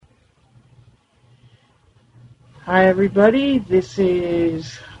Hi, everybody. This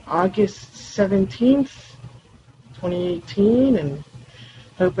is August 17th, 2018, and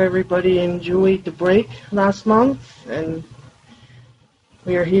hope everybody enjoyed the break last month. And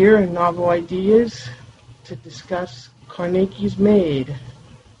we are here in Novel Ideas to discuss Carnegie's Maid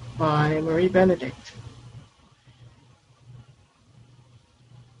by Marie Benedict.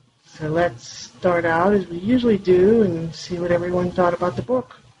 So let's start out as we usually do and see what everyone thought about the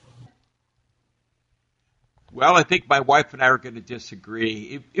book. Well, I think my wife and I are going to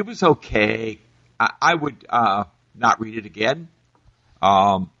disagree. It was okay. I would not read it again.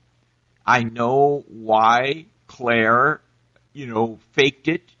 I know why Claire, faked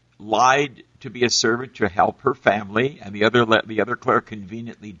it, lied to be a servant to help her family, and the other Claire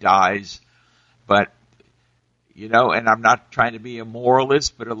conveniently dies. But, and I'm not trying to be a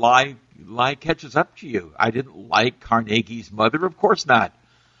moralist, but a lie catches up to you. I didn't like Carnegie's mother, of course not.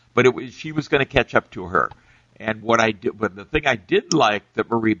 But she was going to catch up to her. And but the thing I did like that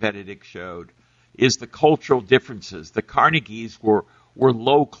Marie Benedict showed is the cultural differences. The Carnegies were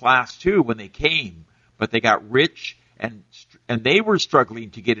low class too when they came, but they got rich and they were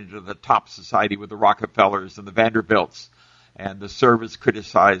struggling to get into the top society with the Rockefellers and the Vanderbilts, and the service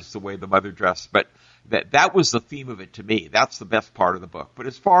criticized the way the mother dressed. But that was the theme of it to me. That's the best part of the book. But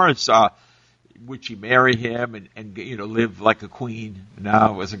as far as would she marry him and live like a queen,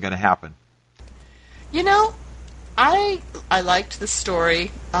 no, it wasn't going to happen. I liked the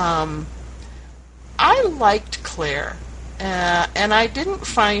story. I liked Claire, and I didn't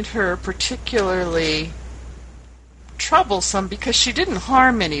find her particularly troublesome because she didn't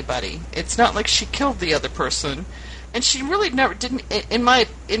harm anybody. It's not like she killed the other person, and she really never didn't. In my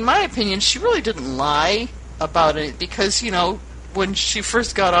opinion, she really didn't lie about it because when she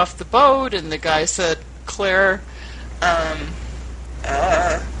first got off the boat and the guy said, "Claire,"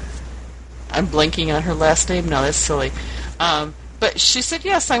 I'm blanking on her last name now. That's silly. But she said,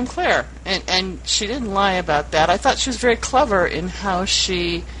 yes, I'm Claire. And she didn't lie about that. I thought she was very clever in how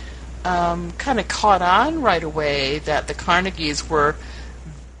she kind of caught on right away that the Carnegies were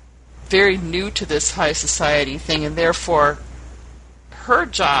very new to this high society thing, and therefore her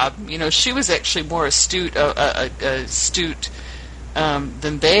job, she was actually more astute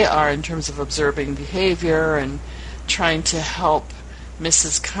than they are in terms of observing behavior and trying to help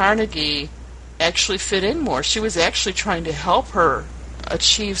Mrs. Carnegie actually fit in more. She was actually trying to help her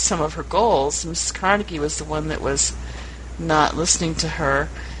achieve some of her goals. Mrs. Carnegie was the one that was not listening to her.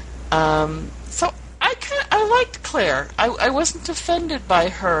 So I liked Claire. I wasn't offended by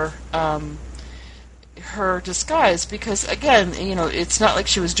her disguise because, again, it's not like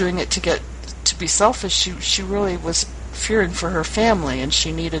she was doing it to be selfish. She really was fearing for her family, and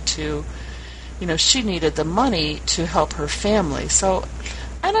she needed to, she needed the money to help her family. So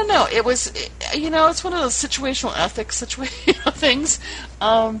I don't know. It was, it's one of those situational ethics things.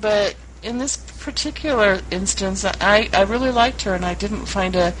 But in this particular instance, I really liked her, and I didn't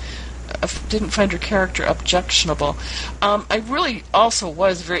find her character objectionable. I really also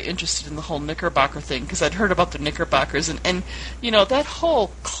was very interested in the whole Knickerbocker thing because I'd heard about the Knickerbockers, and that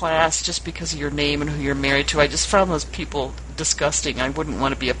whole class just because of your name and who you're married to. I just found those people disgusting. I wouldn't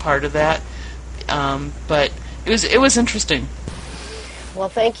want to be a part of that. But it was interesting. Well,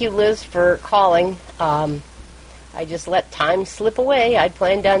 thank you, Liz, for calling. I just let time slip away. I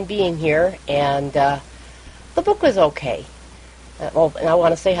planned on being here, and the book was okay. And I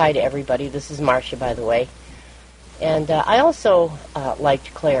want to say hi to everybody. This is Marcia, by the way. And I also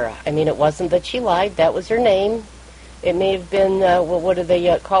liked Clara. I mean, it wasn't that she lied. That was her name. It may have been, what do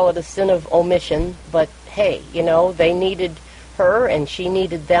they call it, a sin of omission. But, hey, they needed her, and she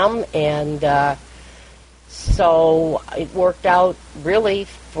needed them, and so it worked out really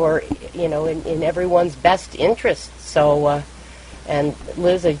for, in everyone's best interest. So, and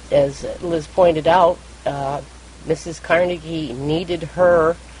Liz, as Liz pointed out, Mrs. Carnegie needed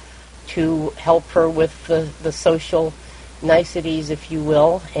her to help her with the social niceties, if you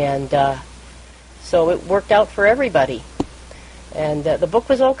will, and so it worked out for everybody. And the book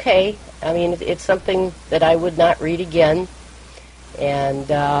was okay. I mean, it's something that I would not read again,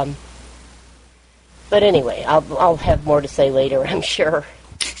 and but anyway, I'll have more to say later, I'm sure.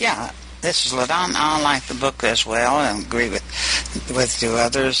 Yeah, this is Ladon. I like the book as well, and agree with two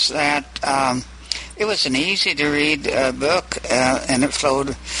others that it was an easy-to-read book, and it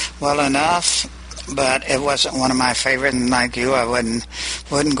flowed well enough, but it wasn't one of my favorites, and like you, I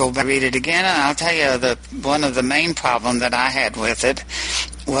wouldn't go back and read it again. And I'll tell you, one of the main problems that I had with it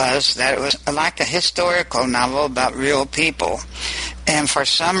was that it was like a historical novel about real people, and for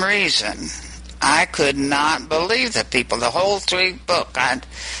some reason I could not believe the people. The whole book,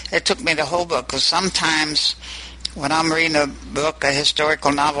 it took me the whole book, because sometimes when I'm reading a book, a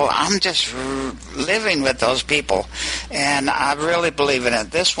historical novel, I'm just living with those people, and I really believe in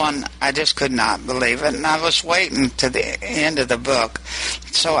it. This one, I just could not believe it, and I was waiting to the end of the book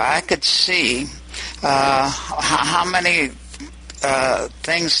so I could see how many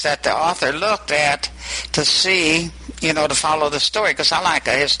things that the author looked at to see, to follow the story, because I like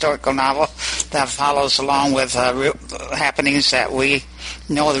a historical novel that follows along with happenings that we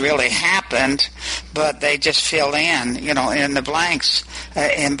know really happened, but they just fill in the blanks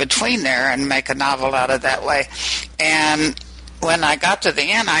in between there and make a novel out of that way. And when I got to the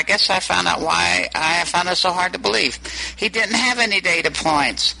end, I guess I found out why I found it so hard to believe. He didn't have any data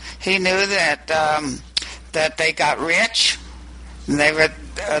points. He knew that that they got rich, and they were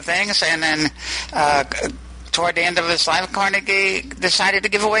things, and then toward the end of his life, Carnegie decided to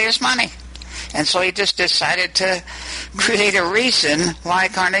give away his money. And so he just decided to create a reason why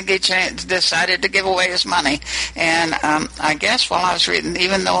Carnegie decided to give away his money. And I guess while I was reading,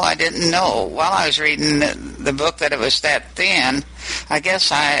 even though I didn't know while I was reading the book that it was that thin, I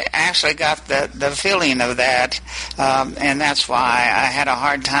guess I actually got the feeling of that. And that's why I had a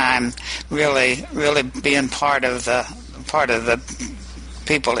hard time really being part of the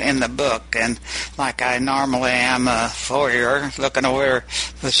people in the book, and like I normally am a voyeur looking over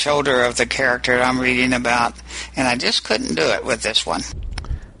the shoulder of the character I'm reading about, and I just couldn't do it with this one.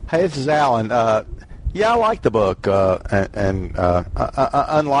 Hey, this is Alan. Yeah, I like the book, and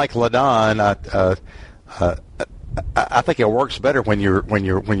unlike LaDon, I think it works better when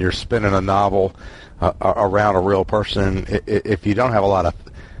you're spinning a novel around a real person. If you don't have a lot of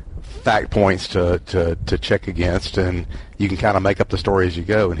fact points to check against, and you can kind of make up the story as you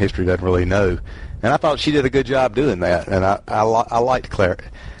go, and history doesn't really know. And I thought she did a good job doing that, and I liked Claire.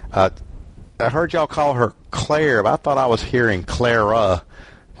 I heard y'all call her Claire, but I thought I was hearing Clara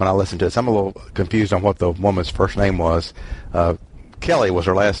when I listened to it. So I'm a little confused on what the woman's first name was. Kelly was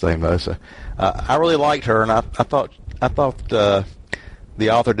her last name, though. So I really liked her, and I thought the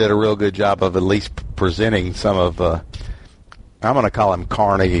author did a real good job of at least presenting some of. I'm going to call him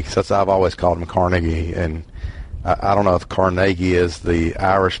Carnegie, since I've always called him Carnegie, and I don't know if Carnegie is the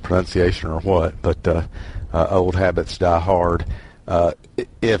Irish pronunciation or what, but old habits die hard.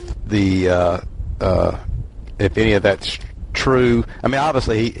 If any of that's true, I mean,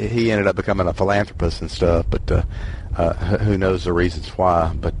 obviously he ended up becoming a philanthropist and stuff, but who knows the reasons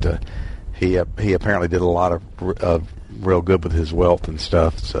why? But he apparently did a lot of real good with his wealth and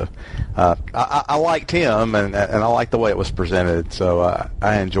stuff. So I liked him, and I liked the way it was presented. So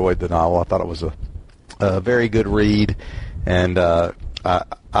I enjoyed the novel. I thought it was a very good read, and I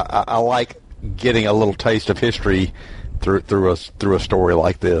like getting a little taste of history through a story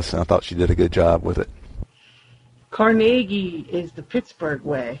like this. And I thought she did a good job with it. Carnegie is the Pittsburgh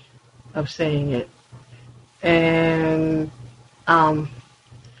way of saying it, and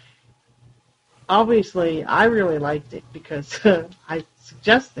obviously I really liked it because I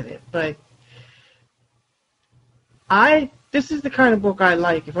suggested it. But this is the kind of book I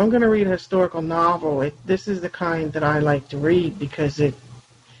like. If I'm going to read a historical novel, this is the kind that I like to read because it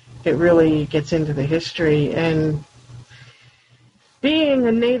really gets into the history. And being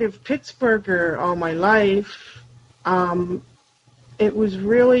a native Pittsburgher all my life, it was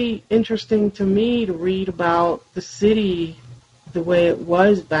really interesting to me to read about the city the way it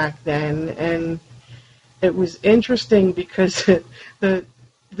was back then. And it was interesting because the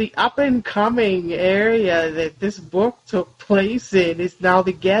up-and-coming area that this book took place in is now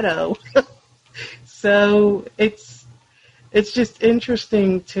the ghetto. So it's just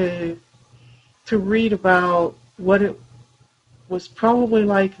interesting to read about what it was probably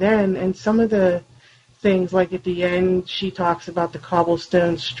like then, and some of the things, like at the end she talks about the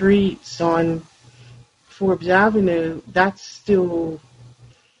cobblestone streets on Forbes Avenue. That's still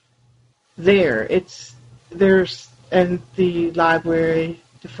there. And the library,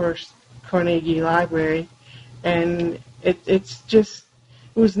 the first Carnegie Library, and it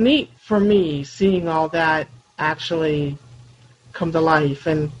was neat for me seeing all that actually come to life,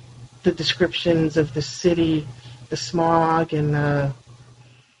 and the descriptions of the city, the smog and the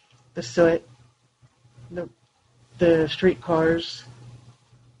soot, the streetcars.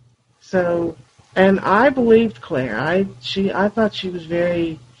 So, and I believed Claire. I thought she was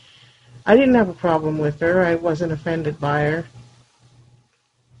very. I didn't have a problem with her. I wasn't offended by her.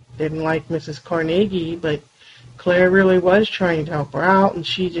 Didn't like Mrs. Carnegie, but Claire really was trying to help her out, and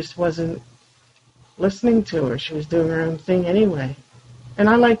she just wasn't listening to her. She was doing her own thing anyway. And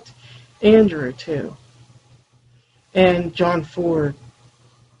I liked Andrew, too. And John Ford.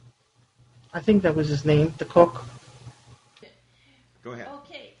 I think that was his name, the cook. Go ahead.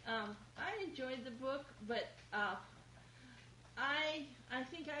 Okay, I enjoyed enjoyed the book, but I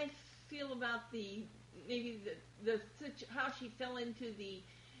think I feel about how she fell into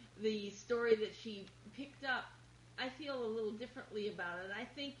the story that she picked up. I feel a little differently about it. I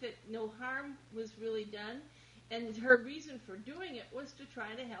think that no harm was really done, and her reason for doing it was to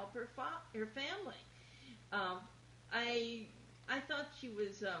try to help her family. I thought she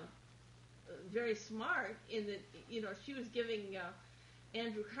was very smart in that, she was giving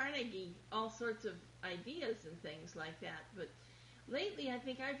Andrew Carnegie all sorts of ideas and things like that. But lately, I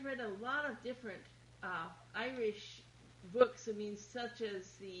think I've read a lot of different Irish books. I mean, such as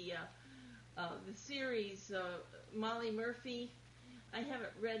the series Molly Murphy. I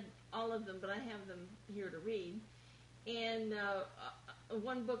haven't read all of them, but I have them here to read. And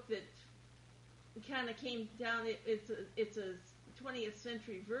one book that kind of came down, it's a 20th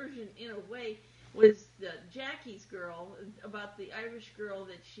century version in a way, was Jackie's Girl, about the Irish girl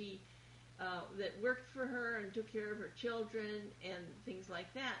that she that worked for her and took care of her children and things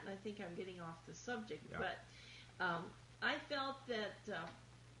like that. And I think I'm getting off the subject, but I felt that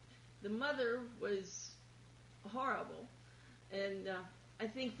the mother was horrible, and I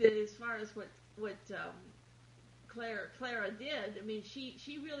think that as far as what Clara did, I mean,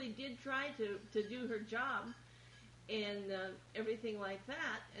 she really did try to do her job and everything like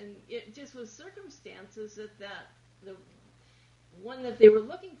that, and it just was circumstances that the one that they were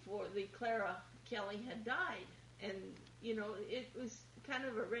looking for, the Clara Kelly, had died, and it was kind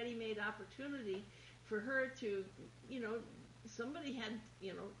of a ready-made opportunity for her to, somebody had,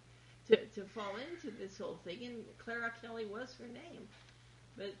 to fall into this whole thing, and Clara Kelly was her name.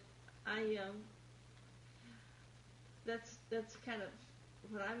 But that's kind of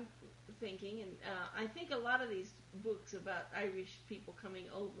what I'm thinking, and I think a lot of these books about Irish people coming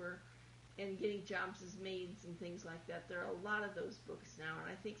over and getting jobs as maids and things like that, there are a lot of those books now,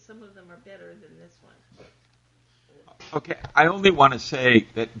 and I think some of them are better than this one. Okay, I only want to say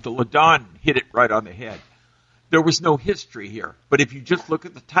that the LaDon hit it right on the head. There was no history here, but if you just look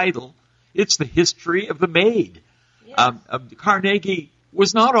at the title, it's the history of the maid. Yes. Carnegie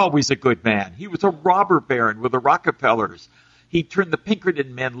was not always a good man. He was a robber baron with the Rockefellers. He turned the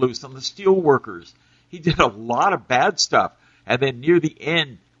Pinkerton men loose on the steel workers. He did a lot of bad stuff. And then near the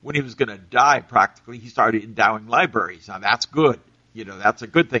end, when he was going to die practically, he started endowing libraries. Now that's good. That's a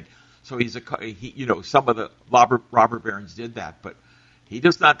good thing. So some of the robber barons did that, but he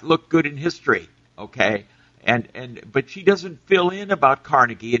does not look good in history. Okay. But she doesn't fill in about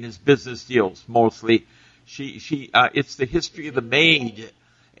Carnegie and his business deals mostly. It's the history of the maid.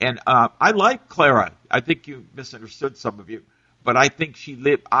 And I like Clara. I think you misunderstood, some of you. But I think she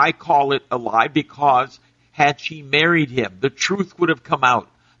lived. I call it a lie because had she married him, the truth would have come out.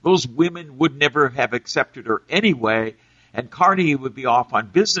 Those women would never have accepted her anyway, and Carnegie would be off on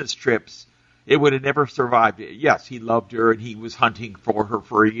business trips. It would have never survived. Yes, he loved her, and he was hunting for her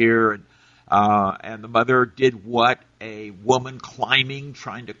for a year, and the mother did what a woman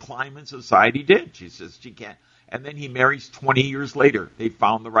trying to climb in society did. She says she can't. And then he marries 20 years later. They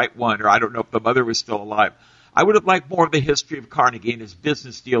found the right one, or I don't know if the mother was still alive. I would have liked more of the history of Carnegie and his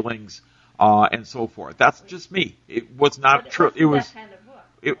business dealings and so forth. That's just me. It was not true. It was. That kind of book.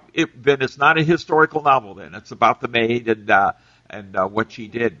 Then it's not a historical novel. Then it's about the maid and what she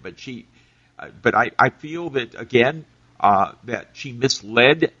did. But I feel that again that she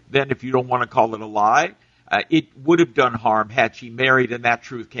misled. Then, if you don't want to call it a lie, it would have done harm had she married and that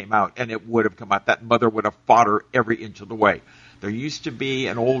truth came out, and it would have come out. That mother would have fought her every inch of the way. There used to be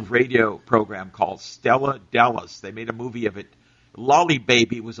an old radio program called Stella Dallas. They made a movie of it. Lolly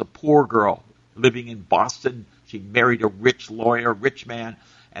Baby was a poor girl living in Boston. She married a rich lawyer, rich man,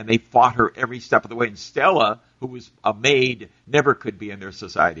 and they fought her every step of the way. And Stella, who was a maid, never could be in their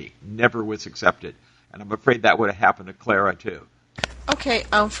society, never was accepted. And I'm afraid that would have happened to Clara, too. Okay,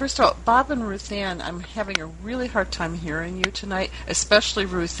 first of all, Bob and Ruth Ann, I'm having a really hard time hearing you tonight, especially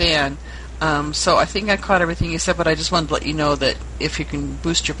Ruth Ann. So I think I caught everything you said, but I just wanted to let you know that if you can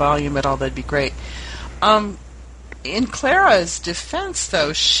boost your volume at all, that'd be great. In Clara's defense,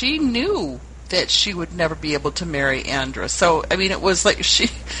 though, she knew that she would never be able to marry Andra. So, I mean, it was like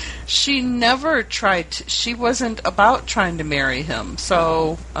she never tried to, she wasn't about trying to marry him.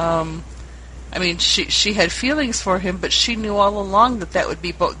 So, I mean, she had feelings for him, but she knew all along that would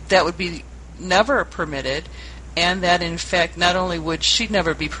be never permitted, and that in fact not only would she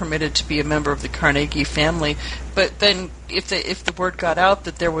never be permitted to be a member of the Carnegie family, but then if the word got out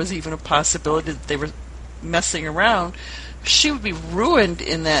that there was even a possibility that they were messing around, she would be ruined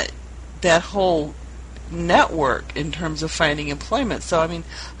in that whole network in terms of finding employment. So I mean,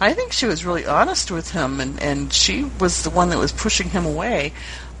 I think she was really honest with him, and she was the one that was pushing him away.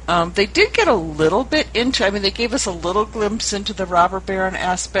 They did get a little bit into, they gave us a little glimpse into the robber baron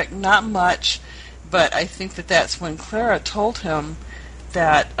aspect, not much, but I think that's when Clara told him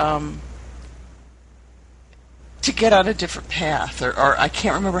that to get on a different path, or I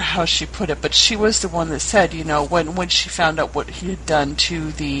can't remember how she put it, but she was the one that said, when she found out what he had done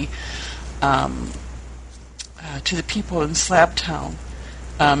to the people in Slabtown,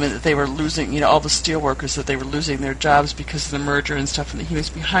 and that they were losing, all the steel workers, that they were losing their jobs because of the merger and stuff, and that he was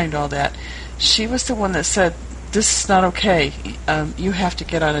behind all that. She was the one that said, this is not okay. You have to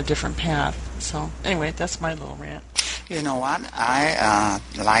get on a different path. So, anyway, that's my little rant. You know what? I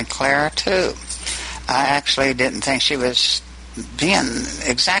like Clara, too. I actually didn't think she was being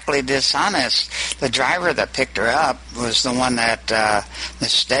exactly dishonest. The driver that picked her up was the one that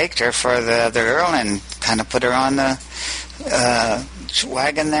mistaked her for the other girl and kind of put her on the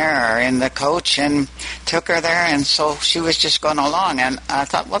wagon there, or in the coach, and took her there, and so she was just going along. And I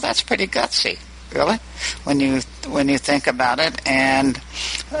thought, well, that's pretty gutsy, really, when you think about it. And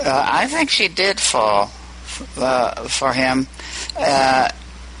I think she did fall for him.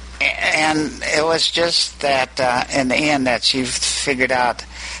 And it was just that in the end that she figured out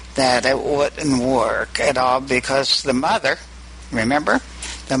that it wouldn't work at all, because the mother, remember?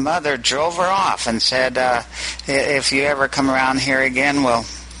 The mother drove her off and said, if you ever come around here again, well,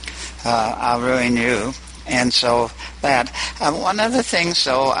 I'll ruin you. And so that. One of the things,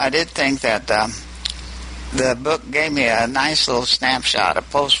 though, I did think that the book gave me a nice little snapshot of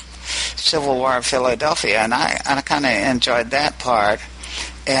post-Civil War Philadelphia, and I kind of enjoyed that part.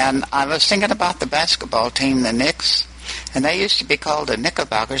 And I was thinking about the basketball team, the Knicks, and they used to be called the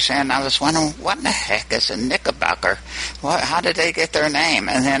Knickerbockers, and I was wondering, what in the heck is a Knickerbocker? How did they get their name?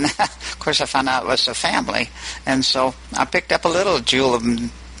 And then, of course, I found out it was a family, and so I picked up a little jewel of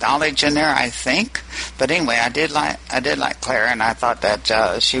knowledge in there, I think. But anyway, I did like Clara, and I thought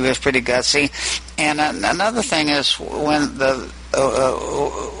that she was pretty gutsy. And another thing is when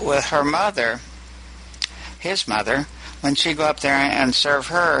with her mother, his mother, when she'd go up there and serve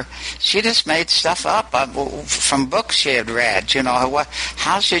her, she just made stuff up from books she had read.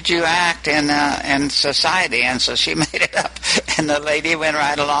 How should you act in society? And so she made it up, and the lady went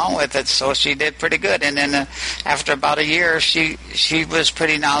right along with it. So she did pretty good. And then after about a year, she was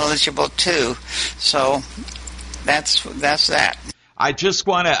pretty knowledgeable too. So that's that. I just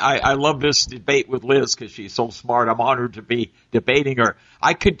want to, I love this debate with Liz because she's so smart. I'm honored to be debating her.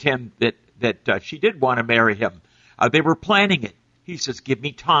 I contend that she did want to marry him. They were planning it. He says, give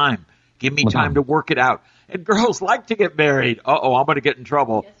me time. Give me time to work it out. And girls like to get married. Uh-oh, I'm going to get in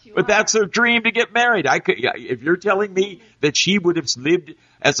trouble. Yes, but that's their dream, to get married. If you're telling me that she would have lived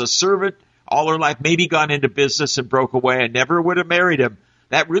as a servant all her life, maybe gone into business and broke away and never would have married him,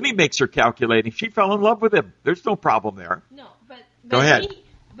 that really makes her calculating. She fell in love with him. There's no problem there. No, but go ahead. He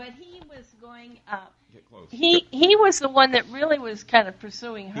was going up. He was the one that really was kind of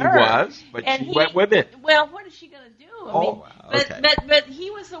pursuing her. He was, but she went with it. Well, what is she going to do? Okay. But he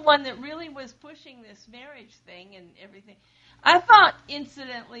was the one that really was pushing this marriage thing and everything. I thought,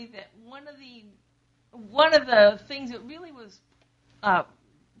 incidentally, that one of the things that really was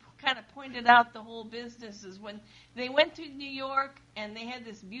kind of pointed out the whole business is when they went to New York and they had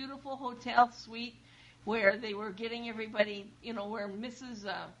this beautiful hotel suite where they were getting everybody, where Mrs.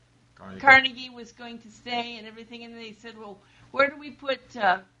 Carnegie was going to stay and everything, and they said, well, where do we put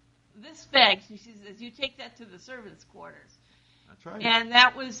this bag? She says, you take that to the servants' quarters. That's right. And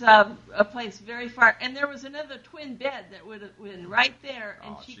that was a place very far. And there was another twin bed that would have been right there,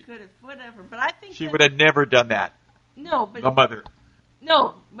 and she could have, whatever. But I think she would have never done that. No, but the mother.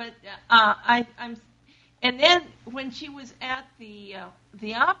 No, but I'm. And then when she was at the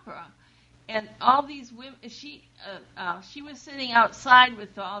opera, and all these women, she was sitting outside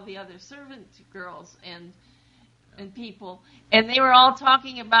with all the other servant girls and people, and they were all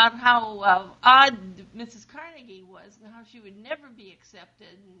talking about how odd Mrs. Carnegie was and how she would never be accepted.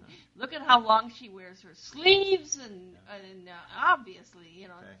 And look at how long she wears her sleeves, and obviously,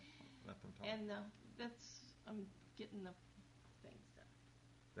 Okay. Let them talk. And that's I'm getting the things done.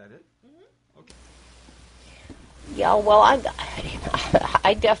 Is that it? Mm-hmm. Okay. Yeah, well,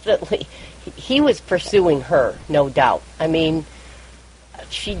 I definitely, he was pursuing her, no doubt. I mean,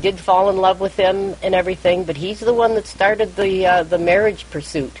 she did fall in love with him and everything, but he's the one that started the marriage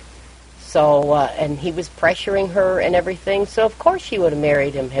pursuit. So, and he was pressuring her and everything, so of course she would have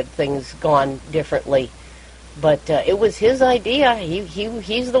married him had things gone differently. But it was his idea.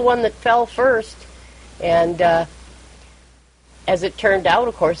 He's the one that fell first, and as it turned out,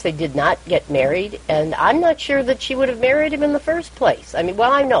 of course, they did not get married, and I'm not sure that she would have married him in the first place. I mean,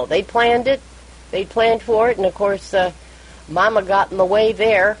 well, I know they planned it, they planned for it, and of course, Mama got in the way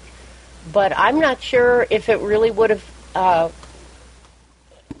there, but I'm not sure if it really would have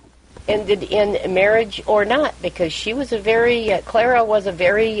ended in marriage or not, because she was Clara was a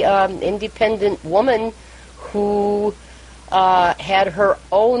very independent woman who had her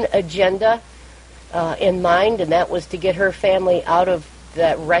own agenda in mind, and that was to get her family out of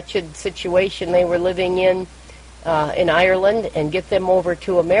that wretched situation they were living in Ireland and get them over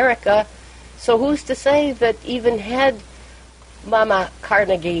to America. So who's to say that even had Mama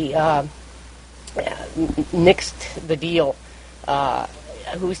Carnegie nixed the deal,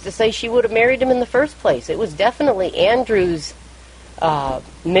 who's to say she would have married him in the first place? It was definitely Andrew's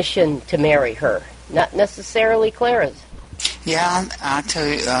mission to marry her, not necessarily Clara's. Yeah, I'll tell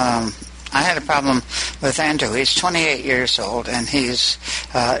you, I had a problem with Andrew. He's 28 years old, and he's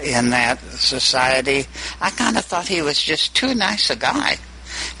in that society. I kind of thought he was just too nice a guy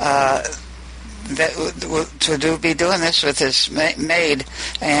to be doing this with his maid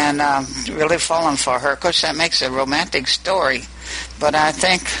and really falling for her. Of course, that makes a romantic story. But I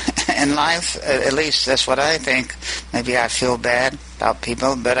think in life, at least that's what I think. Maybe I feel bad about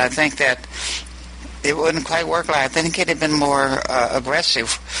people, but I think that it wouldn't quite work like that. I think he'd have been more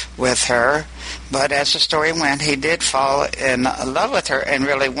aggressive with her. But as the story went, he did fall in love with her and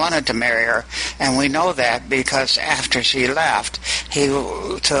really wanted to marry her. And we know that because after she left, he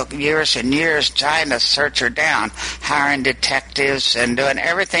took years and years trying to search her down, hiring detectives and doing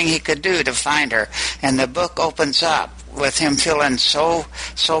everything he could do to find her. And the book opens up with him feeling so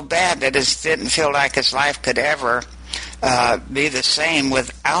bad that it didn't feel like his life could ever be the same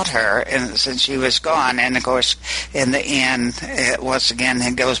without her, and since she was gone. And of course, in the end, once again,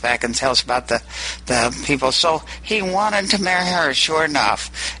 he goes back and tells about the people. So he wanted to marry her, sure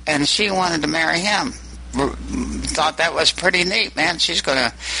enough, and she wanted to marry him. Thought that was pretty neat, man. She's going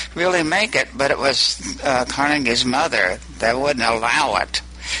to really make it. But it was Carnegie's mother that wouldn't allow it.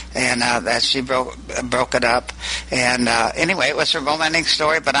 And that she broke it up. And anyway, it was a romantic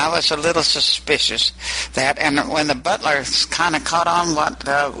story, but I was a little suspicious that. And when the butler kind of caught on what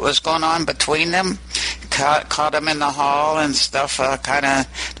was going on between them, caught him in the hall and stuff, kind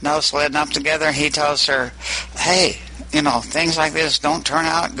of nose letting up together, he tells her, hey, things like this don't turn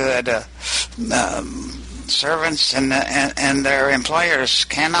out good. Servants and their employers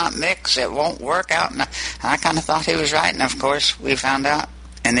cannot mix. It won't work out. And I kind of thought he was right, and of course we found out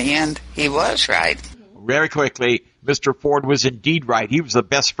in the end he was right. Very quickly, Mr. Ford was indeed right. He was the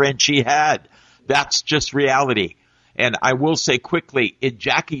best friend she had. That's just reality. And I will say quickly, in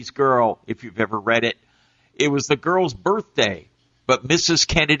Jackie's Girl, if you've ever read it, it was the girl's birthday, but Mrs.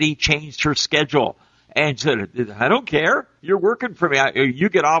 Kennedy changed her schedule and said, I don't care. You're working for me. You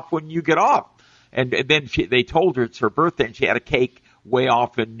get off when you get off. And then they told her it's her birthday, and she had a cake way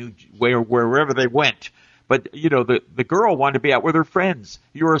off in wherever they went. But, the girl wanted to be out with her friends.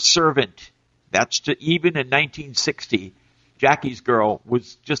 You're a servant. That's even in 1960, Jackie's Girl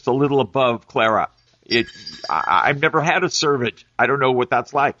was just a little above Clara. I've never had a servant. I don't know what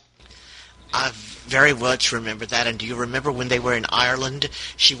that's like. I very much remember that. And do you remember when they were in Ireland,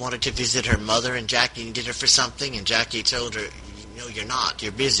 she wanted to visit her mother, and Jackie needed her for something, and Jackie told her, no, you're not.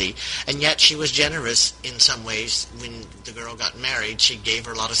 You're busy. And yet she was generous in some ways. When the girl got married, she gave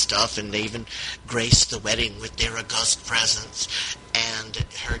her a lot of stuff, and they even graced the wedding with their august presence. And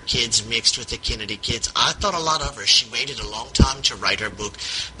her kids mixed with the Kennedy kids. I thought a lot of her. She waited a long time to write her book.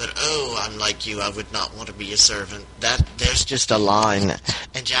 But, I'm like you. I would not want to be a servant. There's just a line.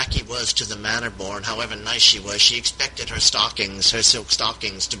 And Jackie was to the manor born. However nice she was, she expected her silk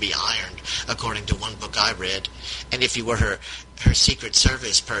stockings, to be ironed, according to one book I read. And if you were her Secret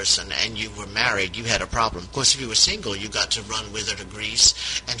Service person and you were married, you had a problem. Of course, if you were single, you got to run with her to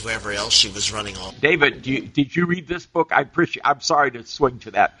Greece and wherever else she was running on. David, did you read this book? I'm sorry to swing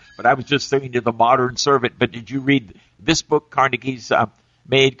to that, but I was just thinking to the modern servant. But did you read this book Carnegie's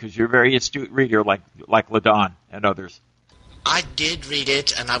made? Because you're a very astute reader like LaDon and others. I did read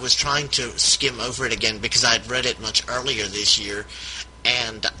it, and I was trying to skim over it again because I had read it much earlier this year,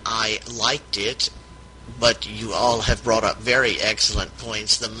 and I liked it. But you all have brought up very excellent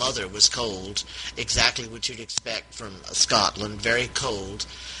points. The mother was cold, exactly what you'd expect from Scotland, very cold.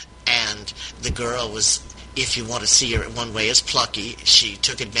 And the girl was, if you want to see her one way, as plucky. She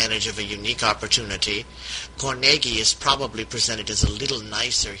took advantage of a unique opportunity. Carnegie is probably presented as a little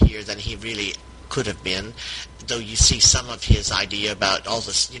nicer here than he really could have been, though you see some of his idea about all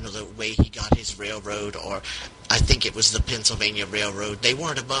this, the way he got his railroad, or I think it was the Pennsylvania Railroad. They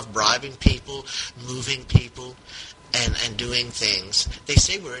weren't above bribing people, moving people, and doing things. They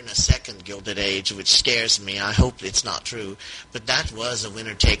say we're in a second Gilded Age, which scares me. I hope it's not true. But that was a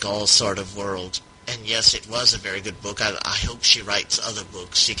winner-take-all sort of world. And yes, it was a very good book. I hope she writes other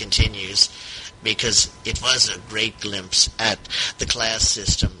books. She continues, because it was a great glimpse at the class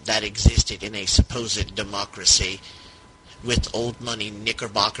system that existed in a supposed democracy, with old money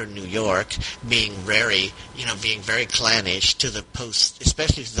Knickerbocker, New York, being very clannish to the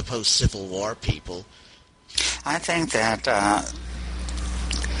especially to the post-Civil War people. I think that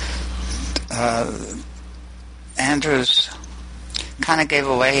Andrews kind of gave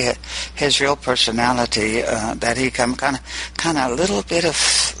away his real personality, that he kind of a little bit of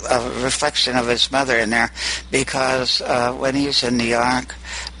a reflection of his mother in there, because when he was in New York,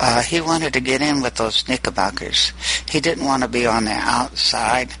 he wanted to get in with those Knickerbockers. He didn't want to be on the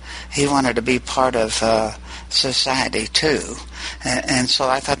outside. He wanted to be part of society too. And so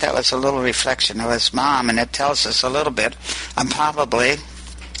I thought that was a little reflection of his mom, and it tells us a little bit, probably,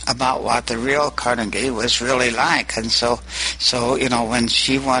 about what the real Carnegie was really like. And so when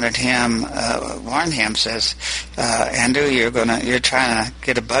she wanted him, warned him, says, Andrew, you're trying to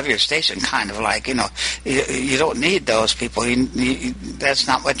get above your station, kind of like, you don't need those people. That's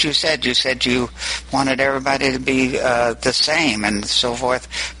not what you said. You said you wanted everybody to be the same and so forth,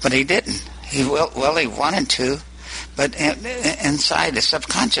 but he didn't. He wanted to, but inside,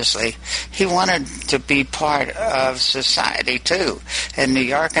 subconsciously, he wanted to be part of society too in New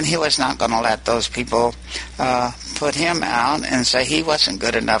York, and he was not going to let those people put him out and say he wasn't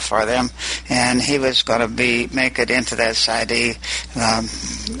good enough for them, and he was going to make it into that society.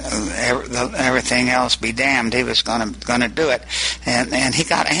 Everything else be damned. He was going to do it, and he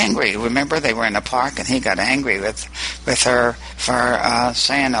got angry. Remember, they were in the park, and he got angry with her for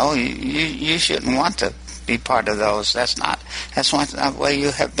saying, "Oh, you shouldn't want to be part of those. That's not the way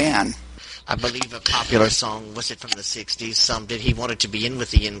you have been." I believe a popular song, was it from the 60s? Some did. He wanted to be in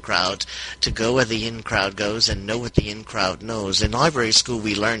with the in crowd, to go where the in crowd goes and know what the in crowd knows. In library school,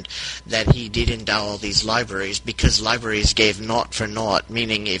 we learned that he did endow all these libraries because libraries gave naught for naught,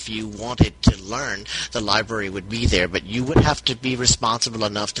 meaning if you wanted to learn, the library would be there, but you would have to be responsible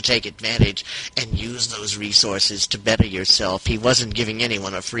enough to take advantage and use those resources to better yourself. He wasn't giving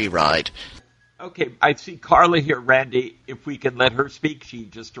anyone a free ride. Okay, I see Carla here, Randy. If we can let her speak, she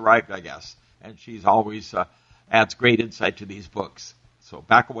just arrived, I guess, and she's always adds great insight to these books. So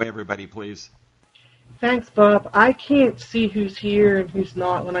back away, everybody, please. Thanks, Bob. I can't see who's here and who's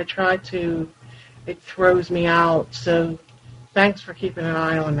not. When I try to, it throws me out. So thanks for keeping an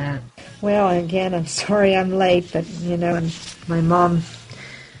eye on that. Well, again, I'm sorry I'm late, but, and my mom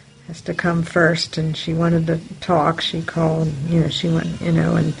has to come first, and she wanted to talk. She called, she went,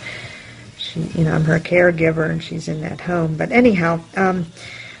 and she, I'm her caregiver, and she's in that home. But anyhow,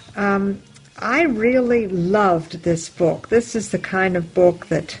 I really loved this book. This is the kind of book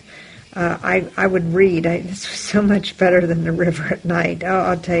that I would read. This was so much better than The River at Night.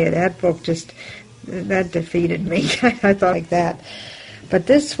 I'll tell you, that book that defeated me. I thought like that. But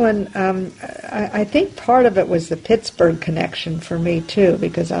this one, I think part of it was the Pittsburgh connection for me, too,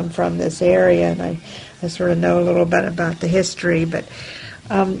 because I'm from this area, and I sort of know a little bit about the history. But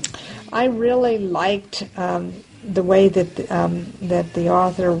I really liked the way that the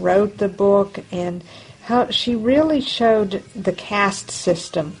author wrote the book, and how she really showed the caste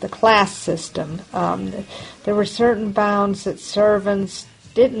system, the class system. There were certain bounds that servants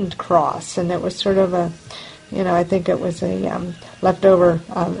didn't cross, and it was sort of I think it was a leftover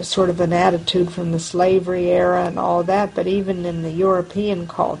sort of an attitude from the slavery era and all that, but even in the European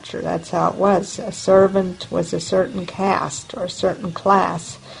culture, that's how it was. A servant was a certain caste or a certain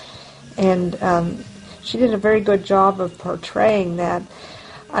class. And she did a very good job of portraying that.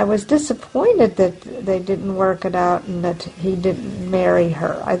 I was disappointed that they didn't work it out and that he didn't marry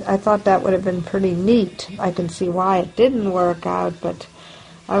her. I thought that would have been pretty neat. I can see why it didn't work out, but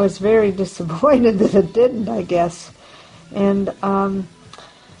I was very disappointed that it didn't, I guess. And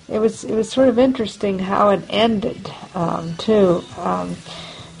it was sort of interesting how it ended, too.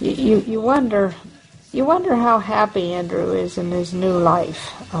 You wonder how happy Andrew is in his new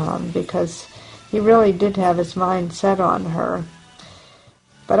life, because he really did have his mind set on her.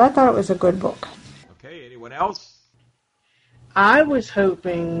 But I thought it was a good book. Okay, anyone else? I was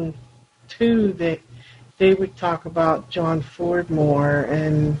hoping, too, that they would talk about John Ford more,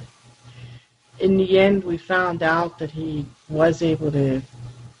 and in the end we found out that he was able to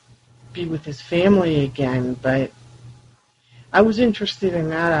be with his family again, but I was interested in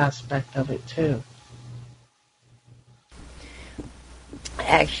that aspect of it, too.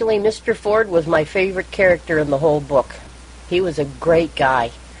 Actually, Mr. Ford was my favorite character in the whole book. He was a great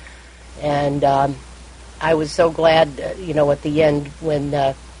guy. And I was so glad, at the end when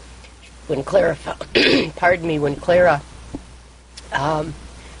Clara, when Clara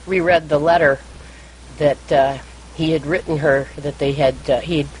reread the letter that he had written her that he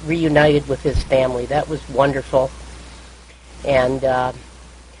had reunited with his family. That was wonderful. And I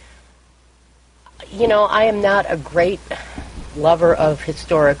am not a great lover of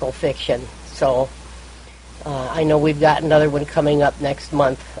historical fiction, so I know we've got another one coming up next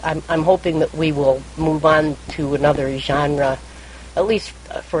month. I'm hoping that we will move on to another genre, at least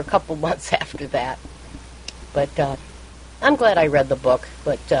for a couple months after that. But I'm glad I read the book,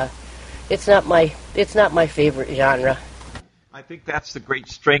 but it's not my favorite genre. I think that's the great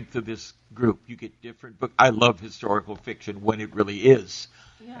strength of this group. You get different books. I love historical fiction when it really is.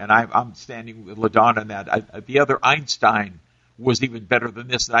 Yeah. And I'm standing with LaDawn on that. The other Einstein was even better than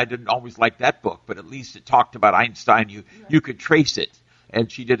this, and I didn't always like that book, but at least it talked about Einstein. You could trace it,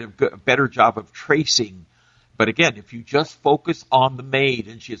 and she did a better job of tracing. But again, if you just focus on the maid,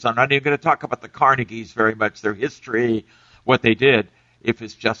 and I'm not even going to talk about the Carnegies very much, their history, what they did. If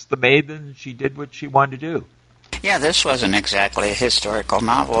it's just the maid, then she did what she wanted to do. Yeah, this wasn't exactly a historical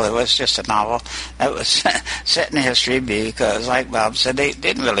novel. It was just a novel that was set in history because, like Bob said, they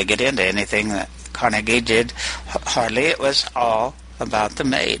didn't really get into anything that Carnegie did. Hardly. It was all about the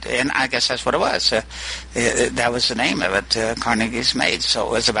maid. And I guess that's what it was. That was the name of it, Carnegie's Maid. So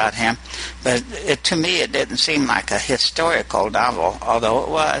it was about him. But to me, it didn't seem like a historical novel, although it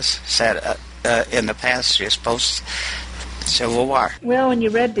was set in the past, just post-Civil War. Well, when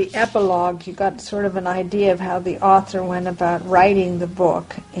you read the epilogue, you got sort of an idea of how the author went about writing the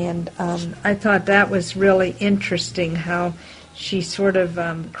book. And I thought that was really interesting, how she sort of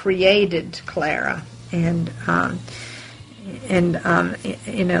created Clara. And it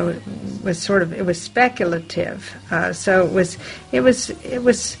was speculative. So it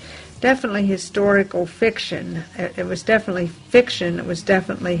was definitely historical fiction. It was definitely fiction. It was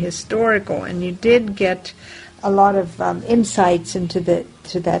definitely historical, and you did get a lot of insights into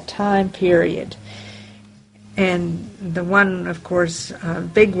that time period. And the one, of course,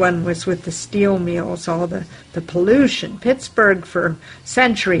 big one was with the steel mills, all the pollution. Pittsburgh for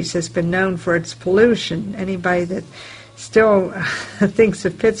centuries has been known for its pollution. Anybody that still thinks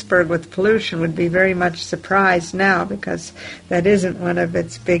of Pittsburgh with pollution would be very much surprised now, because that isn't one of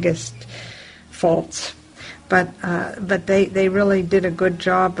its biggest faults. But they really did a good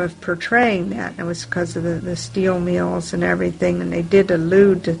job of portraying that. It was because of the steel mills and everything, and they did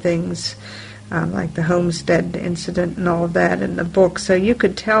allude to things like the Homestead incident and all of that in the book. So you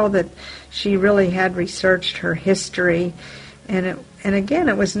could tell that she really had researched her history. And again,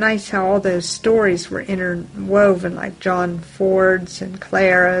 it was nice how all those stories were interwoven, like John Ford's and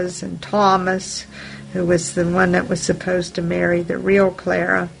Clara's and Thomas, who was the one that was supposed to marry the real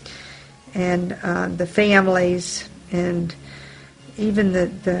Clara, and the families, and even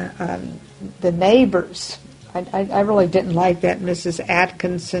the neighbors. I really didn't like that Mrs.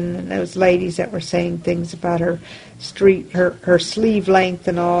 Atkinson and those ladies that were saying things about her sleeve length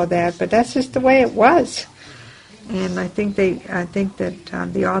and all of that, but that's just the way it was. And I think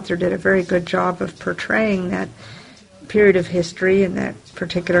that the author did a very good job of portraying that period of history and that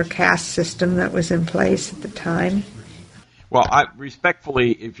particular caste system that was in place at the time. Well,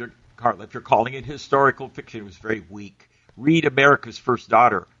 respectfully, if you're calling it historical fiction, it was very weak. Read America's First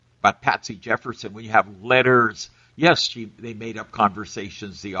Daughter by Patsy Jefferson. When you have letters, yes, they made up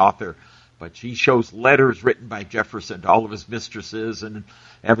conversations, the author, but she shows letters written by Jefferson to all of his mistresses and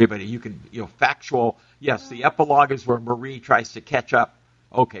everybody. Factual. Yes, the epilogue is where Marie tries to catch up.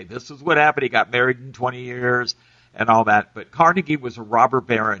 Okay, this is what happened. He got married in 20 years and all that. But Carnegie was a robber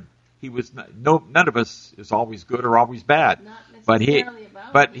baron. He was none of us is always good or always bad. But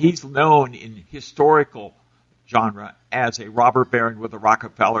he's known in historical genre as a robber baron with the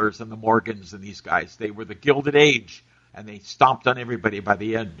Rockefellers and the Morgans and these guys. They were the Gilded Age, and they stomped on everybody by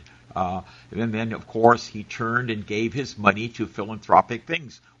the end. And then, of course, he turned and gave his money to philanthropic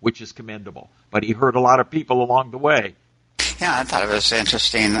things, which is commendable. But he hurt a lot of people along the way. Yeah, I thought it was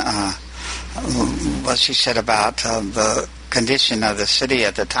interesting what she said about the condition of the city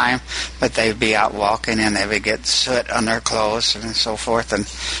at the time, but they'd be out walking and they would get soot on their clothes and so forth, and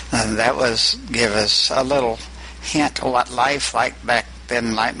that was give us a little hint of what life like back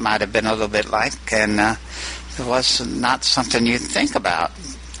then might have been a little bit like, and it was not something you'd think about,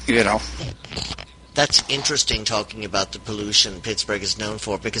 That's interesting, talking about the pollution Pittsburgh is known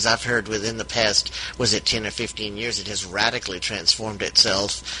for, because I've heard within the past, was it 10 or 15 years, it has radically transformed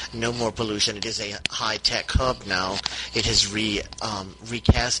itself. No more pollution. It is a high-tech hub now. It has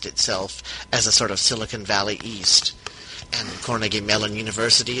recast itself as a sort of Silicon Valley East. And Carnegie Mellon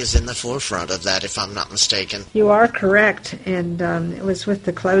University is in the forefront of that, if I'm not mistaken. You are correct. And it was with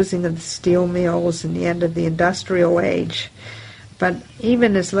the closing of the steel mills and the end of the industrial age But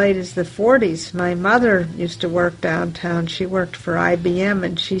even as late as the 40s, my mother used to work downtown. She worked for IBM,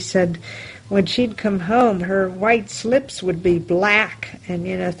 and she said when she'd come home, her white slips would be black, and,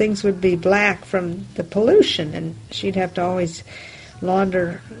 things would be black from the pollution, and she'd have to always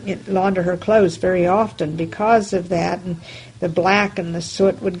launder her clothes very often because of that, and the black and the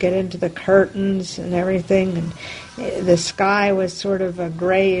soot would get into the curtains and everything, and the sky was sort of a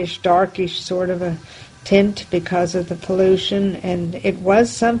grayish, darkish sort of a tint because of the pollution, and it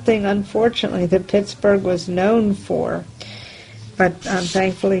was something, unfortunately, that Pittsburgh was known for. But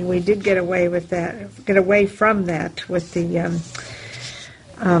thankfully, we did get away from that with the,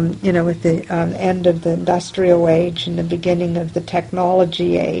 end of the industrial age and the beginning of the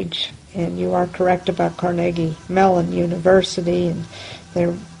technology age. And you are correct about Carnegie Mellon University, and they're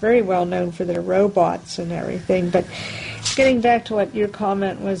very well known for their robots and everything. But getting back to what your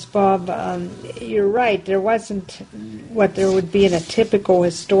comment was, Bob, you're right. There wasn't what there would be in a typical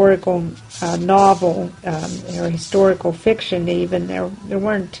historical novel or historical fiction even. There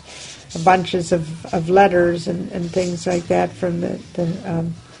weren't bunches of letters and things like that from the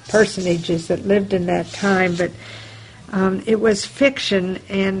personages that lived in that time. But it was fiction,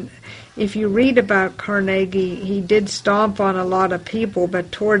 and if you read about Carnegie, he did stomp on a lot of people, but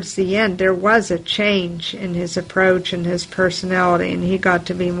towards the end there was a change in his approach and his personality, and he got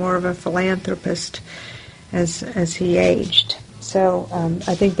to be more of a philanthropist as he aged. So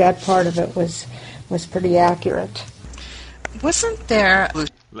I think that part of it was pretty accurate. Wasn't there...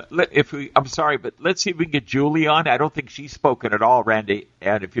 I'm sorry, but let's see if we can get Julie on. I don't think she's spoken at all, Randy,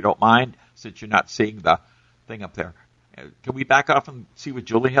 and if you don't mind, since you're not seeing the thing up there. Can we back off and see what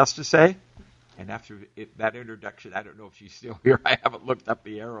Julie has to say? And after that introduction, I don't know if she's still here. I haven't looked up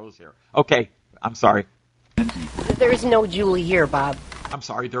the arrows here. Okay, I'm sorry. There is no Julie here, Bob. I'm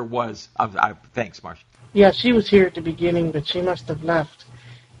sorry, there was. Thanks, Marcia. Yeah, she was here at the beginning, but she must have left.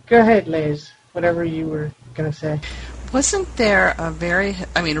 Go ahead, Liz, whatever you were going to say. Wasn't there a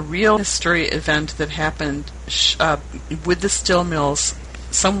real history event that happened with the steel mills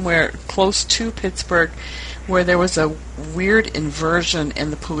somewhere close to Pittsburgh, where there was a weird inversion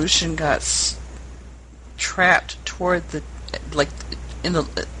and the pollution got trapped toward at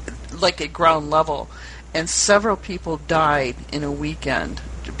ground level, and several people died in a weekend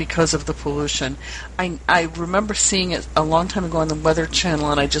because of the pollution. I remember seeing it a long time ago on the Weather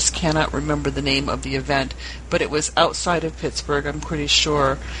Channel, and I just cannot remember the name of the event, but it was outside of Pittsburgh, I'm pretty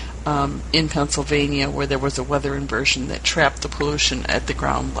sure, in Pennsylvania, where there was a weather inversion that trapped the pollution at the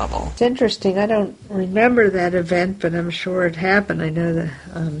ground level. It's interesting. I don't remember that event, but I'm sure it happened. I know the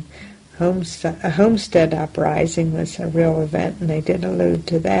Homestead Uprising was a real event, and they did allude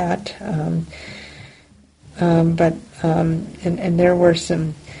to that. But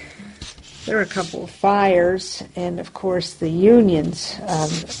there were a couple of fires, and of course the unions. I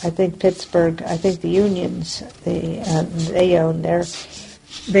think the unions,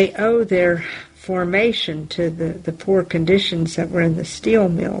 they owe their formation to the poor conditions that were in the steel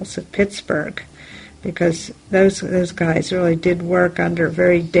mills of Pittsburgh, because those guys really did work under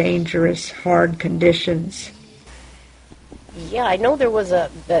very dangerous, hard conditions. Yeah, I know there was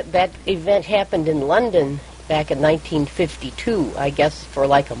that event happened in London back in 1952, I guess for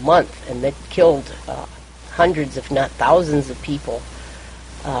like a month, and that killed hundreds, if not thousands, of people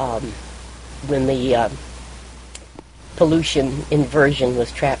when the pollution inversion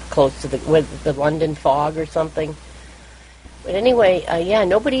was trapped close to the London fog or something. But anyway,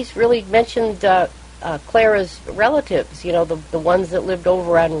 nobody's really mentioned Clara's relatives, the ones that lived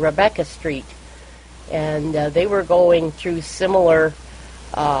over on Rebecca Street. And they were going through similar,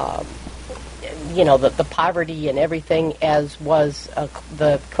 the poverty and everything as was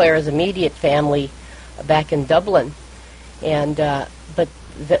the Clara's immediate family back in Dublin. And but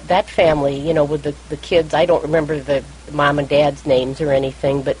that family, with the kids, I don't remember the mom and dad's names or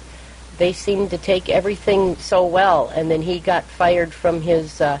anything, but they seemed to take everything so well. And then he got fired from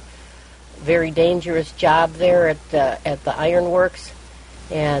his very dangerous job there at the ironworks,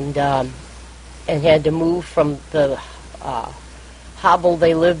 and had to move from the hovel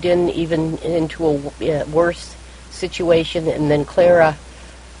they lived in even into a worse situation. And then Clara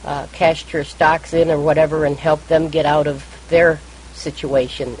cashed her stocks in or whatever and helped them get out of their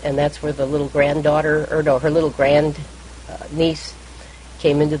situation. And that's where the little granddaughter, her little grand niece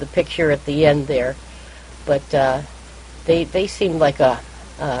came into the picture at the end there. But they seemed like a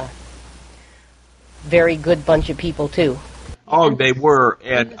very good bunch of people too. Oh, they were,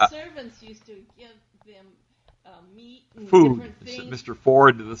 and the servants used to give them meat and food. Different things. Mr.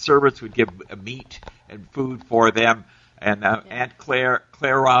 Ford, the servants would give meat and food for them, and Aunt Clara,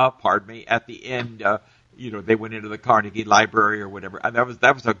 at the end, they went into the Carnegie Library or whatever. And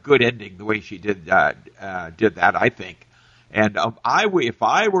that was a good ending, the way she did that, I think. And if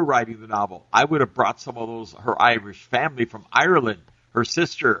I were writing the novel, I would have brought some of her Irish family from Ireland, her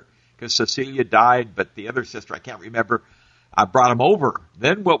sister, because Cecilia died, but the other sister, I can't remember, I brought them over.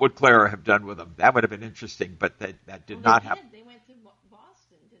 Then what would Clara have done with them? That would have been interesting, but that did not happen. They went to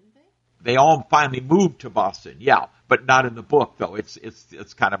Boston, didn't they? They all finally moved to Boston, yeah, but not in the book, though.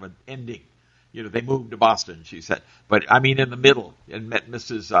 It's kind of an ending. They moved to Boston, she said. But, I mean, in the middle, and met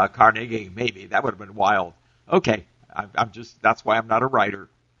Mrs. Carnegie, maybe. That would have been wild. Okay, that's why I'm not a writer.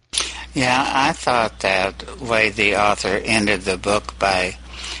 Yeah, I thought that way the author ended the book by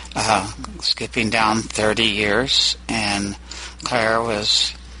skipping down 30 years, and Claire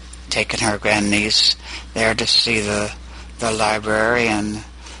was taking her grandniece there to see the library, and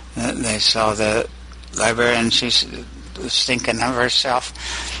they saw the library, and she was thinking of herself.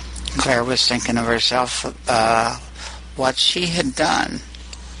 Claire was thinking of herself, what she had done,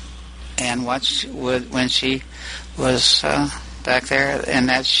 and what when she was back there, and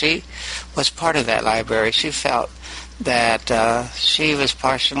that she was part of that library. She felt that she was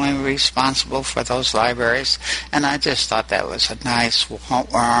partially responsible for those libraries, and I just thought that was a nice,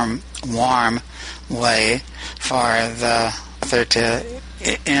 warm way for the author to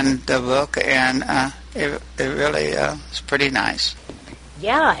end the book, and it really was pretty nice.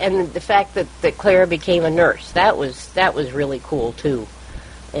 Yeah, and the fact that Clara became a nurse, that was really cool, too.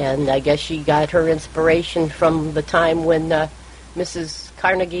 And I guess she got her inspiration from the time when Mrs.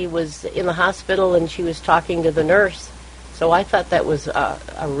 Carnegie was in the hospital and she was talking to the nurse. So I thought that was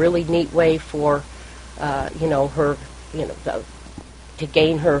a really neat way for, her, to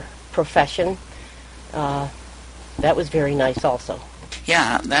gain her profession. That was very nice also.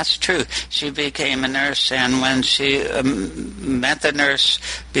 Yeah, that's true. She became a nurse, and when she met the nurse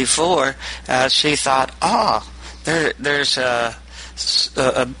before, she thought, there's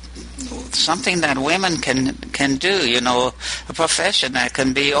something that women can do, a profession that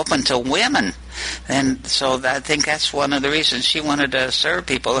can be open to women. And so I think that's one of the reasons she wanted to serve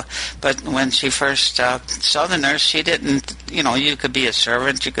people. But when she first saw the nurse, she didn't, you could be a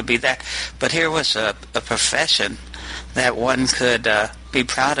servant, you could be that. But here was a profession that one could be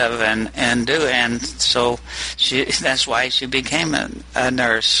proud of and do. And so that's why she became a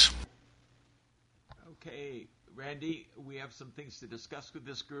nurse. Okay, Randy, we have some things to discuss with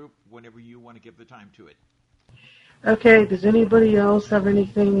this group whenever you want to give the time to it. Okay, does anybody else have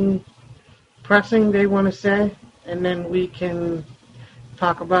anything pressing they want to say? And then we can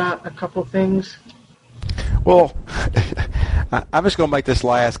talk about a couple things. Well, I'm just going to make this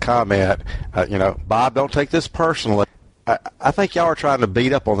last comment. Bob, don't take this personally. I think y'all are trying to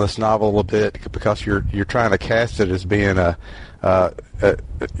beat up on this novel a little bit because you're trying to cast it as being a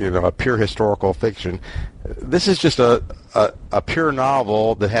pure historical fiction. This is just a pure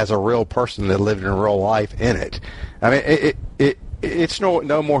novel that has a real person that lived in real life in it. I mean, it's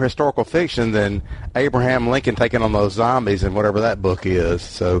no more historical fiction than Abraham Lincoln taking on those zombies and whatever that book is.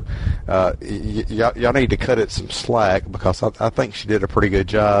 So y'all need to cut it some slack, because I think she did a pretty good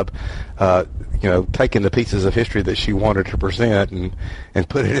job, taking the pieces of history that she wanted to present and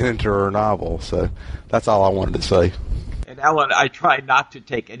put it into her novel. So that's all I wanted to say. And Ellen, I try not to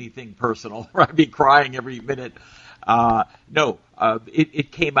take anything personal. I'd be crying every minute.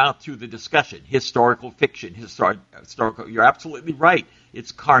 It came out through the discussion. Historical fiction, historical. You're absolutely right.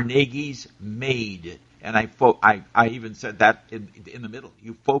 It's Carnegie's maid, and I even said that in the middle.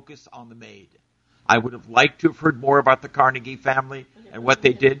 You focus on the maid. I would have liked to have heard more about the Carnegie family and what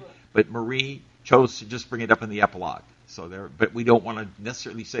they did, but Marie chose to just bring it up in the epilogue. But we don't want to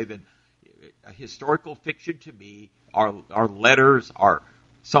necessarily say that a historical fiction to me are letters, are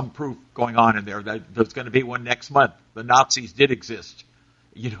some proof going on in there. There's going to be one next month. The Nazis did exist.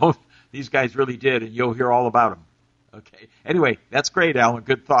 These guys really did, and you'll hear all about them. Okay. Anyway, that's great, Alan.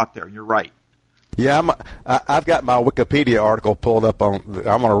 Good thought there. You're right. Yeah, I've got my Wikipedia article pulled up on.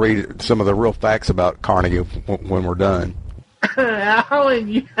 I'm going to read some of the real facts about Carnegie when we're done. Alan,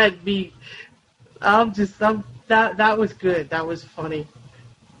 you had me. That was good. That was funny.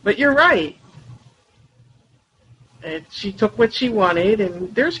 But you're right. And she took what she wanted,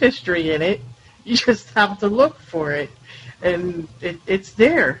 and there's history in it. You just have to look for it, and it's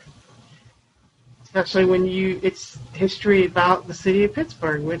there. Especially when it's history about the city of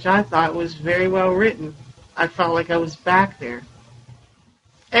Pittsburgh, which I thought was very well written. I felt like I was back there.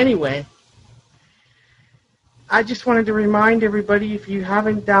 Anyway, I just wanted to remind everybody, if you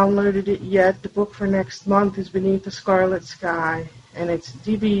haven't downloaded it yet, the book for next month is Beneath the Scarlet Sky, and it's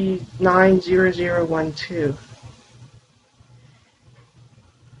DB 90012.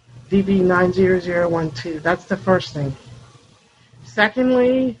 DB90012. That's the first thing.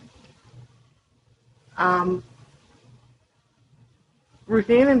 Secondly, Ruth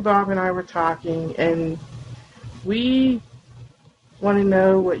Ann and Bob and I were talking, and we want to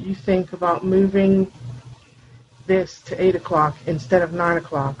know what you think about moving this to 8 o'clock instead of 9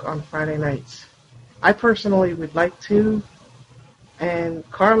 o'clock on Friday nights. I personally would like to, and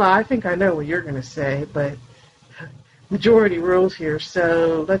Carla, I think I know what you're going to say, but majority rules here,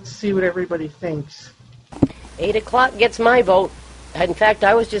 so let's see what everybody thinks. 8 o'clock gets my vote. In fact,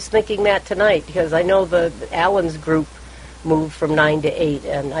 I was just thinking that tonight because I know the Allen's group moved from 9 to 8,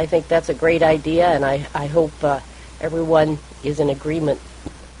 and I think that's a great idea, and I hope everyone is in agreement.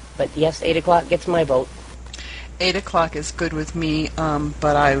 But yes, 8 o'clock gets my vote. 8 o'clock is good with me,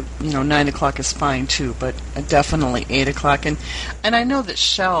 but 9 o'clock is fine too, but definitely 8 o'clock. And I know that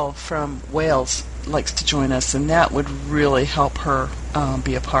Shell from Wales likes to join us, and that would really help her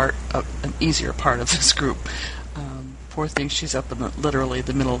be an easier part of this group. Poor thing, she's up in literally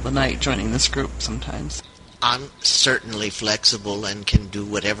the middle of the night joining this group sometimes. I'm certainly flexible and can do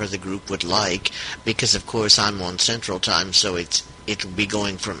whatever the group would like because, of course, I'm on Central Time, so it'll be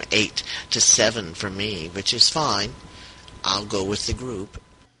going from 8 to 7 for me, which is fine. I'll go with the group.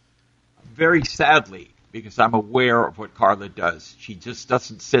 Very sadly, because I'm aware of what Carla does, she just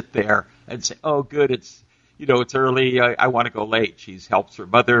doesn't sit there and say, "Oh, good, it's early. I want to go late." She helps her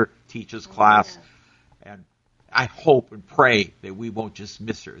mother, teaches class, and I hope and pray that we won't just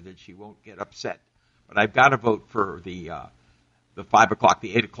miss her, that she won't get upset. But I've got to vote for the 5 o'clock,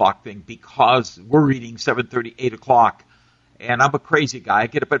 the 8 o'clock thing because we're reading 7:30, 8 o'clock. And I'm a crazy guy. I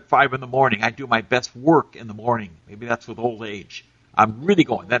get up at 5 in the morning. I do my best work in the morning. Maybe that's with old age. I'm really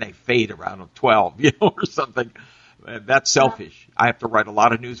going. Then I fade around 12, or something. That's selfish. I have to write a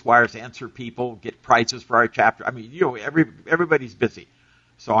lot of news wires, answer people, get prizes for our chapter. I mean, everybody's busy.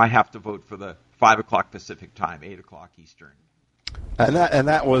 So I have to vote for the 5 o'clock Pacific time, 8 o'clock Eastern. And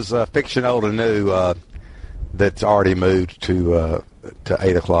that was Fiction Old and New that's already moved to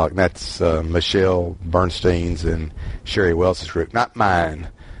 8 o'clock. And that's Michelle Bernstein's and Sherry Wells' group, not mine.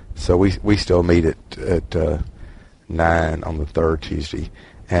 So we still meet at 9 on the third Tuesday.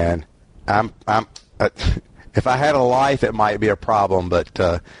 And I'm if I had a life, it might be a problem,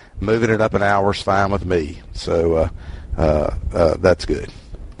 but moving it up an hour is fine with me. So that's good.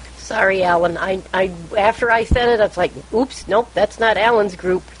 Sorry, Alan. I after I said it, I was like, "Oops, nope, that's not Alan's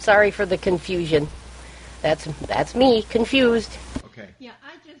group." Sorry for the confusion. That's me, confused. Okay. Yeah,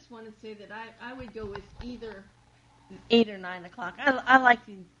 I just want to say that I would go with either 8 or 9 o'clock. I like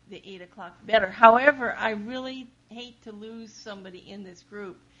the 8 o'clock better. However, I really hate to lose somebody in this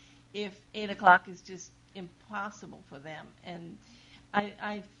group if 8 o'clock is just impossible for them. And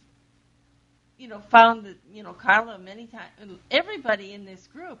I've found that, Carla many times, everybody in this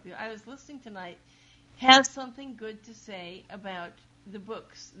group, I was listening tonight, has something good to say about the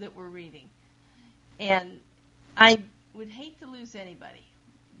books that we're reading. And I would hate to lose anybody,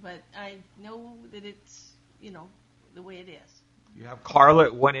 but I know that it's, the way it is. You have Carla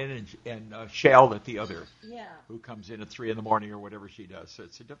at one end and Shell at the other. Yeah. Who comes in at 3 in the morning or whatever she does. So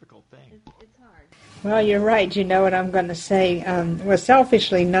it's a difficult thing. It's hard. Well, you're right. You know what I'm going to say.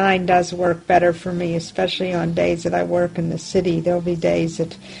 Selfishly, 9 does work better for me, especially on days that I work in the city. There'll be days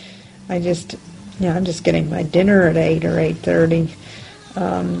that I'm just getting my dinner at 8 or 8:30.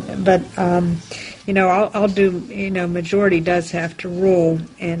 I'll do, majority does have to rule,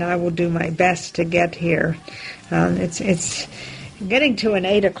 and I will do my best to get here. It's getting to an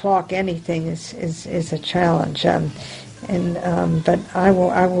 8 o'clock anything is a challenge. But I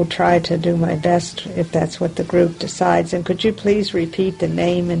will try to do my best if that's what the group decides. And could you please repeat the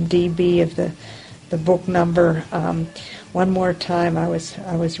name and DB of the book number one more time? I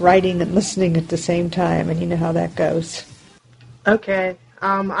was writing and listening at the same time, and you know how that goes. Okay.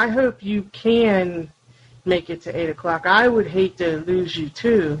 I hope you can make it to 8 o'clock. I would hate to lose you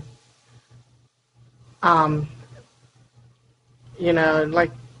too.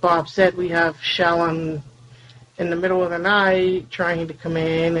 Like Bob said, we have Shell in the middle of the night trying to come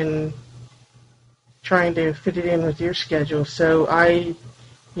in and trying to fit it in with your schedule. So I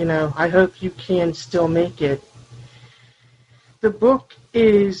hope you can still make it. The book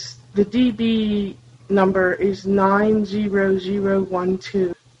is, the DB number is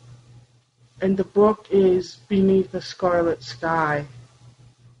 90012, and the book is Beneath the Scarlet Sky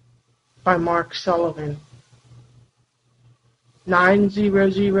by Mark Sullivan.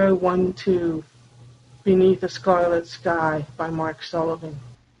 90012, Beneath the Scarlet Sky by Mark Sullivan.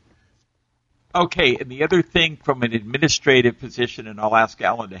 Okay, and the other thing from an administrative position, and I'll ask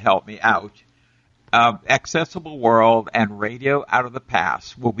Alan to help me out, Accessible World and Radio Out of the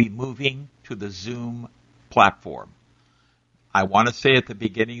Past will be moving to the Zoom platform. I want to say at the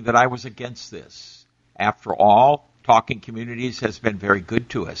beginning that I was against this. After all, Talking Communities has been very good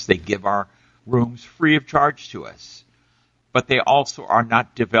to us. They give our rooms free of charge to us. But they also are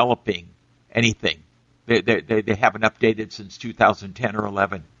not developing anything. They haven't updated since 2010 or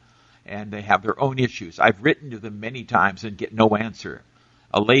 11. And they have their own issues. I've written to them many times and get no answer.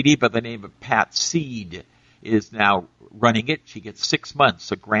 A lady by the name of Pat Seed is now running it. She gets 6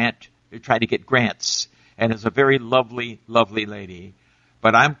 months, a grant. They're trying to get grants. And is a very lovely, lovely lady.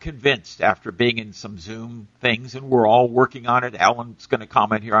 But I'm convinced after being in some Zoom things, and we're all working on it, Alan's going to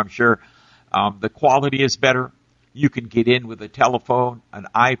comment here, I'm sure, the quality is better. You can get in with a telephone, an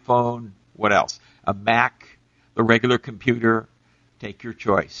iPhone, what else? A Mac, the regular computer, take your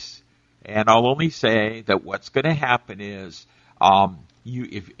choice. And I'll only say that what's going to happen is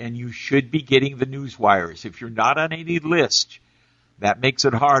you should be getting the news wires. If you're not on any list, that makes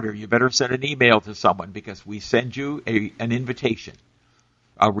it harder. You better send an email to someone because we send you an invitation,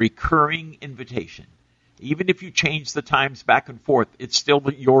 a recurring invitation. Even if you change the times back and forth, it's still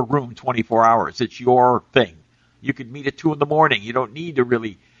your room 24 hours. It's your thing. You could meet at 2 in the morning. You don't need to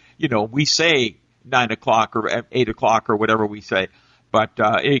really, we say 9 o'clock or 8 o'clock or whatever we say, but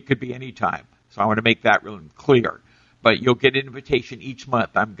it could be any time. So I want to make that really clear. But you'll get an invitation each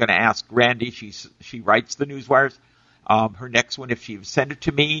month. I'm going to ask Randy. She writes the newswires. Her next one, if she send it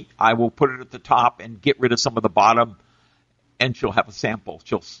to me, I will put it at the top and get rid of some of the bottom, and she'll have a sample.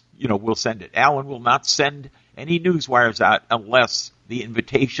 We'll send it. Alan will not send any newswires out unless the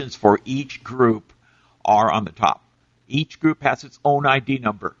invitations for each group are on the top. Each group has its own ID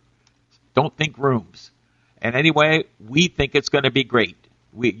number. Don't think rooms. And anyway, we think it's going to be great.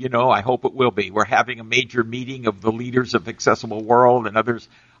 I hope it will be. We're having a major meeting of the leaders of Accessible World and others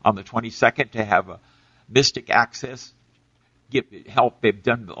on the 22nd to have a Mystic Access help. They've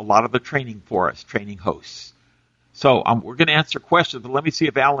done a lot of the training for us, training hosts. So we're going to answer questions, but let me see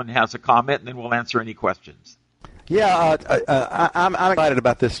if Alan has a comment, and then we'll answer any questions. Yeah, I'm excited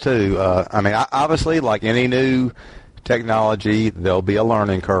about this too. Obviously, like any new technology, there'll be a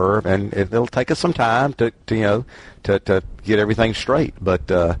learning curve, and it'll take us some time to get everything straight.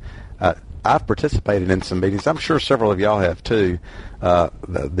 But I've participated in some meetings. I'm sure several of y'all have too.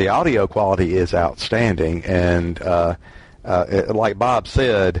 The audio quality is outstanding, and like Bob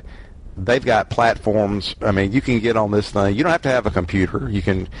said, they've got platforms. You can get on this thing. You don't have to have a computer. You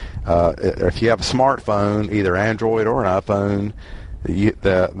can, if you have a smartphone, either Android or an iPhone,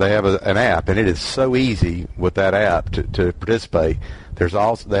 they have an app, and it is so easy with that app to participate.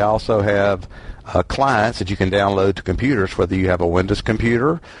 They also have clients that you can download to computers, whether you have a Windows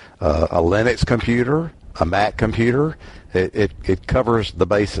computer, a Linux computer, a Mac computer. It covers the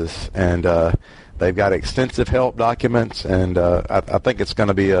basis, and they've got extensive help documents, and I think it's going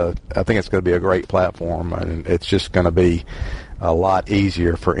to be a great platform, and it's just going to be a lot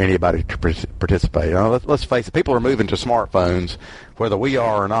easier for anybody to participate. Let's face it, people are moving to smartphones, whether we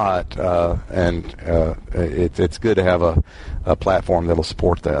are or not, and it's good to have a platform that'll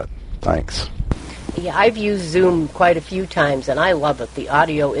support that. Thanks. Yeah, I've used Zoom quite a few times, and I love it. The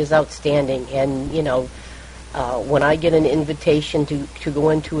audio is outstanding, and when I get an invitation to go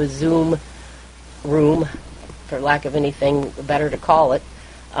into a Zoom room, for lack of anything better to call it,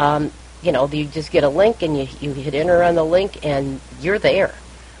 you just get a link and you hit enter on the link and you're there.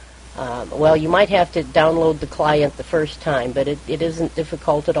 You might have to download the client the first time, but it isn't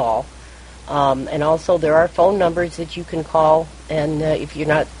difficult at all. And also there are phone numbers that you can call, and if you're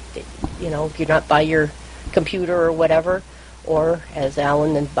not by your computer or whatever, or as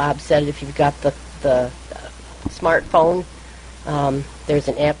Alan and Bob said, if you've got the smartphone, there's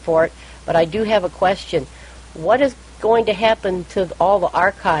an app for it. But I do have a question. What is going to happen to all the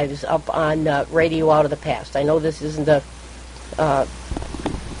archives up on Radio Out of the Past? I know this isn't a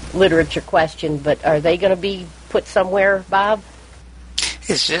literature question, but are they going to be put somewhere, Bob?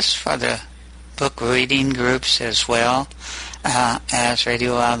 Is this for the book reading groups as well as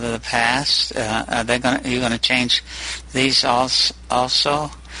Radio Out of the Past? Are you going to change these also?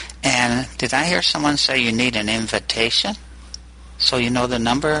 And did I hear someone say you need an invitation so you know the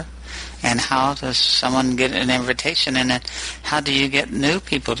number? And how does someone get an invitation? And then how do you get new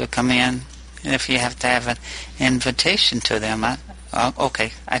people to come in if you have to have an invitation to them?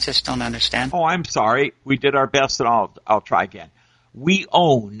 Okay, I just don't understand. Oh, I'm sorry. We did our best, and I'll try again. We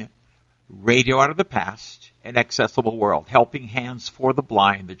own Radio Out of the Past and Accessible World, Helping Hands for the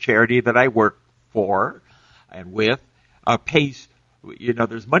Blind, the charity that I work for and with, pays.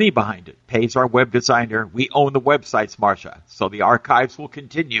 There's money behind it. Pays our web designer. We own the websites, Marcia. So the archives will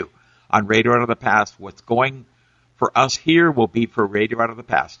continue. on Radio Out of the Past. What's going for us here will be for Radio Out of the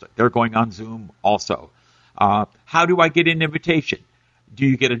Past. They're going on Zoom also. How do I get an invitation? Do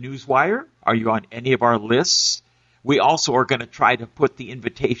you get a newswire? Are you on any of our lists? We also are going to try to put the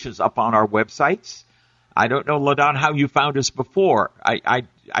invitations up on our websites. I don't know, LaDon, how you found us before. I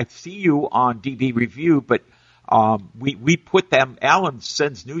see you on DB Review, but we put them. Alan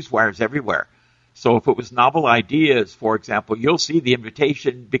sends newswires everywhere. So if it was Novel Ideas, for example, you'll see the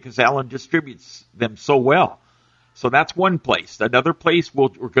invitation because Alan distributes them so well. So that's one place. Another place we're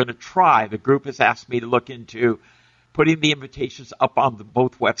going to try, the group has asked me to look into putting the invitations up on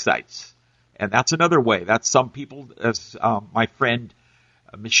both websites. And that's another way. That's some people, as my friend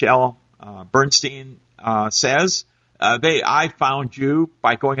Michelle Bernstein says, I found you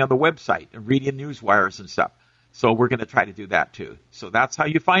by going on the website and reading newswires and stuff. So we're going to try to do that too. So that's how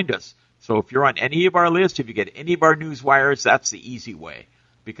you find us. So if you're on any of our lists, if you get any of our newswires, that's the easy way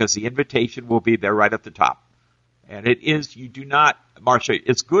because the invitation will be there right at the top. And it is, you do not, Marcia,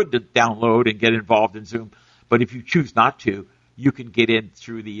 it's good to download and get involved in Zoom, but if you choose not to, you can get in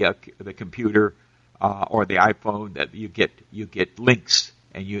through the computer or the iPhone. That you get links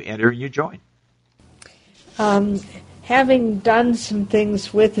and you enter and you join. Having done some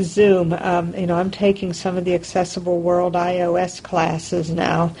things with Zoom, I'm taking some of the Accessible World iOS classes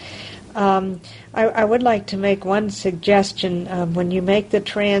now. I would like to make one suggestion. When you make the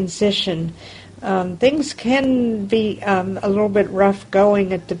transition, things can be a little bit rough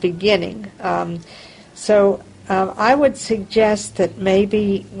going at the beginning. So I would suggest that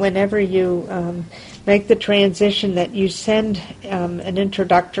maybe whenever you make the transition that you send an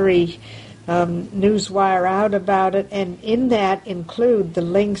introductory newswire out about it, and in that include the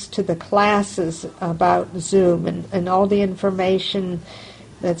links to the classes about Zoom and all the information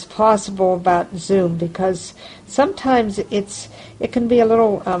that's possible about Zoom, because sometimes it can be a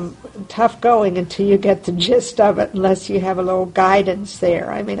little tough going until you get the gist of it, unless you have a little guidance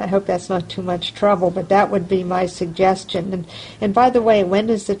there. I mean, I hope that's not too much trouble, but that would be my suggestion. And by the way, when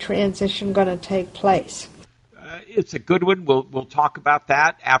is the transition going to take place? It's a good one. We'll talk about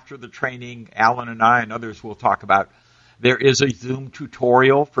that after the training. Alan and I and others will talk about. There is a Zoom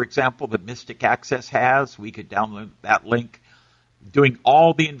tutorial, for example, that Mystic Access has. We could download that link. Doing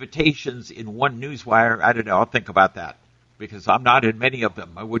all the invitations in one newswire, I don't know. I'll think about that because I'm not in many of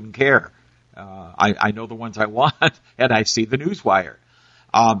them. I wouldn't care. I know the ones I want, and I see the newswire.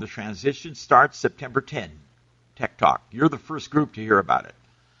 The transition starts September 10, Tech Talk. You're the first group to hear about it.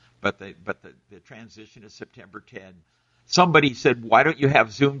 But the transition is September 10. Somebody said, why don't you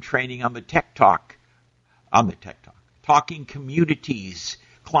have Zoom training on the Tech Talk? On the Tech Talk. Talking Communities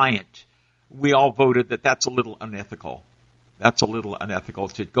client. We all voted that that's a little unethical. That's a little unethical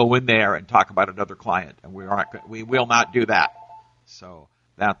to go in there and talk about another client, and we will not do that. So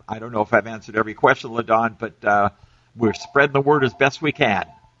that I don't know if I've answered every question, LaDon, but we're spreading the word as best we can.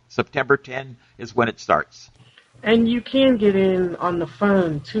 September 10 is when it starts. And you can get in on the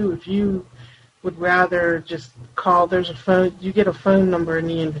phone, too, if you would rather just call. There's a phone. You get a phone number in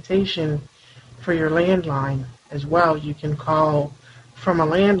the invitation for your landline as well. You can call from a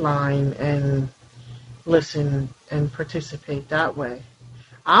landline and listen and participate that way.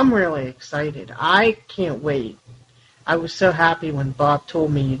 I'm really excited. I can't wait. I was so happy when Bob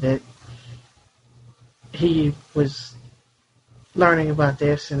told me that he was learning about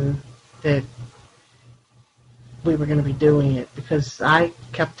this and that we were going to be doing it, because I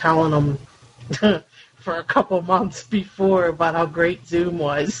kept telling him for a couple of months before about how great Zoom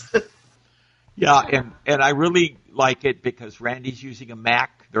was. Yeah, and I really like it because Randy's using a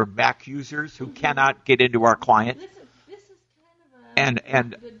Mac. They're Mac users who cannot get into our client. This is kind of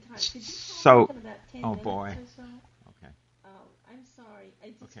and good time. Could you so, talk in about 10 oh minutes boy. or so? Okay. Oh, I'm sorry.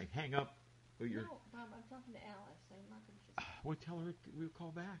 Okay, hang up. No, Bob, I'm talking to Alice. I'm not going to just... We'll tell her we'll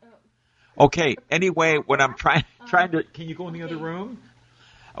call back. Oh. Okay, anyway, what I'm trying to, can you go in the other room?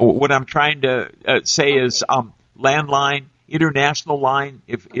 What I'm trying to say is landline, international line,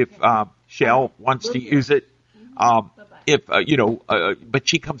 if Shell wants to use it. But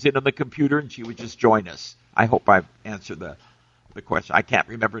she comes in on the computer and she would just join us. I hope I've answered the question. I can't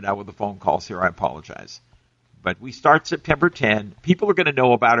remember now with the phone calls here. I apologize. But we start September 10. People are going to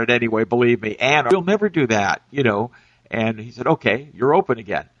know about it anyway, believe me. And we'll never do that, And he said, okay, you're open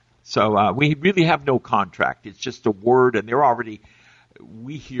again. So we really have no contract. It's just a word, and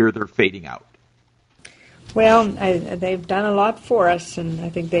we hear they're fading out. Well, they've done a lot for us, and I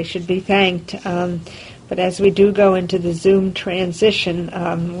think they should be thanked. But as we do go into the Zoom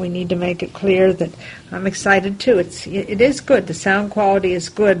transition, we need to make it clear that I'm excited too. It is good. The sound quality is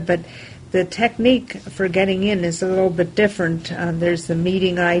good, but the technique for getting in is a little bit different. There's the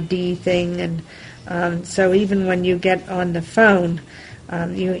meeting ID thing, and so even when you get on the phone,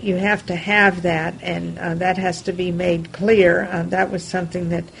 you have to have that, and that has to be made clear. That was something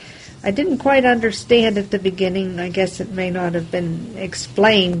that I didn't quite understand at the beginning. I guess it may not have been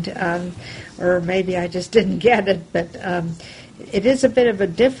explained, or maybe I just didn't get it, but it is a bit of a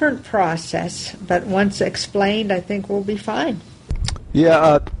different process, but once explained, I think we'll be fine.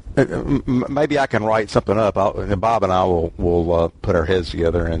 Yeah, maybe I can write something up. Bob and I will put our heads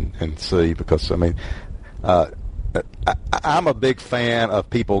together and see, because, I mean, I'm a big fan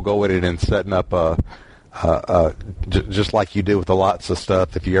of people going in and setting up just like you do with lots of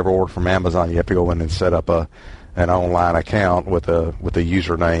stuff. If you ever order from Amazon, you have to go in and set up an online account with a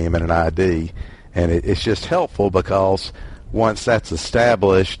username and an ID, and it's just helpful because once that's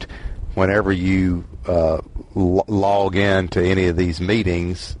established, whenever you log in to any of these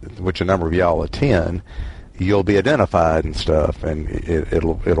meetings, which a number of y'all attend, you'll be identified and stuff, and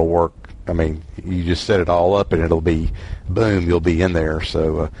it'll work. I mean, you just set it all up, and it'll be, boom, you'll be in there.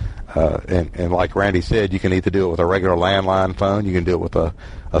 So, and like Randy said, you can either do it with a regular landline phone, you can do it with a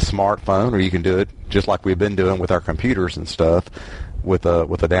smartphone, or you can do it just like we've been doing with our computers and stuff, with a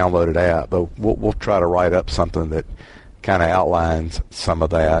downloaded app. But we'll try to write up something that kind of outlines some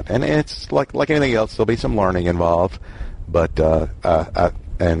of that, and it's like anything else, there'll be some learning involved, but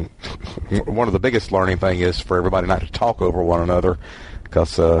and one of the biggest learning thing is for everybody not to talk over one another,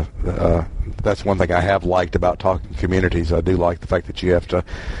 because that's one thing I have liked about talking communities. I do like the fact that you have to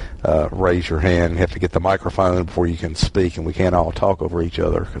raise your hand, you have to get the microphone before you can speak, and we can't all talk over each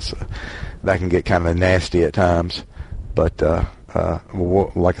other, because that can get kind of nasty at times. But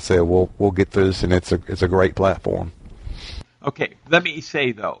like I said, we'll get through this, and it's a great platform. Okay, let me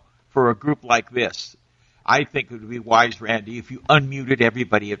say, though, for a group like this, I think it would be wise, Randy, if you unmuted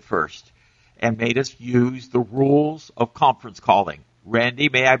everybody at first and made us use the rules of conference calling. Randy,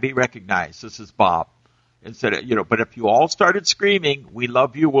 may I be recognized? This is Bob. Instead of, but if you all started screaming, "We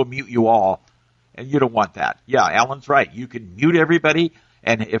love you, we'll mute you all," and you don't want that. Yeah, Alan's right. You can mute everybody,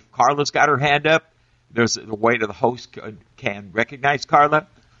 and if Carla's got her hand up, there's a way that the host can recognize Carla,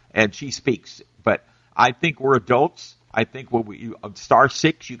 and she speaks. But I think we're adults. I think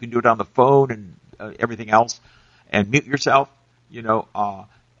 *6, you can do it on the phone and everything else, and mute yourself,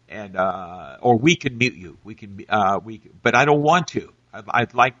 or we can mute you. But I don't want to.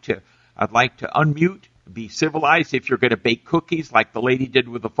 I'd like to unmute, be civilized. If you're going to bake cookies, like the lady did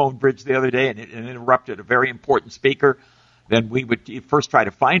with the phone bridge the other day, and interrupted a very important speaker, then we would first try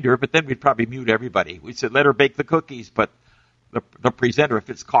to find her, but then we'd probably mute everybody. We said, let her bake the cookies, but the presenter, if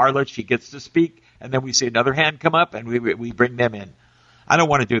it's Carla, she gets to speak, and then we see another hand come up, and we bring them in. I don't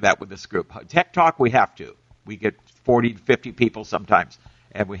want to do that with this group. Tech Talk, we have to. We get 40 to 50 people sometimes,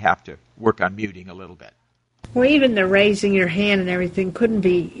 and we have to work on muting a little bit. Well, even the raising your hand and everything couldn't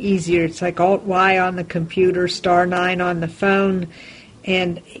be easier. It's like Alt-Y on the computer, *9 on the phone.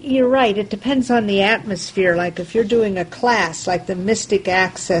 And you're right, it depends on the atmosphere. Like if you're doing a class, like the Mystic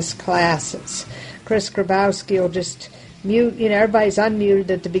Access classes, Chris Grabowski will just mute, everybody's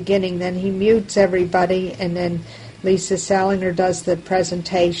unmuted at the beginning, then he mutes everybody, and then Lisa Salinger does the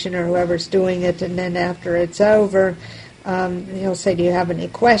presentation, or whoever's doing it, and then after it's over, he'll say, do you have any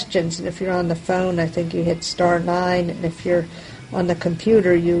questions? And if you're on the phone, I think you hit *9, and if you're on the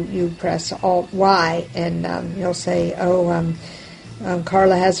computer, you press Alt-Y, and he'll say,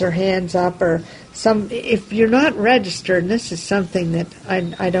 Carla has her hands up, or if you're not registered, and this is something that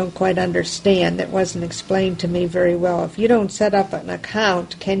I don't quite understand, that wasn't explained to me very well. If you don't set up an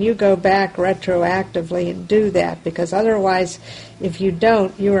account, can you go back retroactively and do that? Because otherwise, if you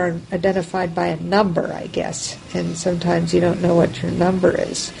don't, you are identified by a number, I guess, and sometimes you don't know what your number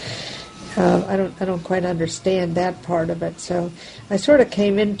is. I don't quite understand that part of it. So I sort of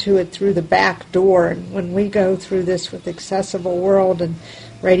came into it through the back door, and when we go through this with Accessible World and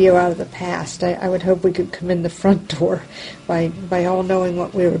Radio Out of the Past, I would hope we could come in the front door by all knowing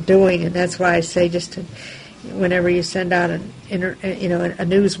what we were doing, and that's why I say just whenever you send out a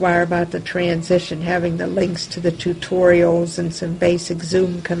newswire about the transition, having the links to the tutorials and some basic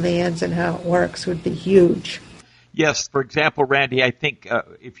Zoom commands and how it works would be huge. Yes, for example, Randy, I think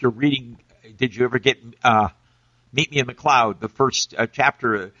if you're reading, did you ever get Meet Me in the Cloud, the first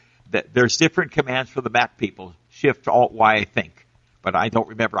chapter, that there's different commands for the Mac people, Shift, Alt-Y, I think, but I don't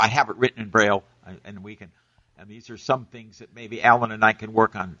remember. I have it written in Braille, and these are some things that maybe Alan and I can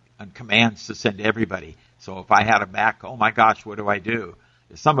work on commands to send to everybody. So if I had a Mac, oh my gosh, what do I do?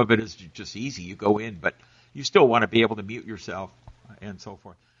 Some of it is just easy. You go in, but you still want to be able to mute yourself and so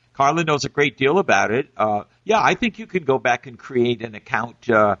forth. Carla knows a great deal about it. I think you can go back and create an account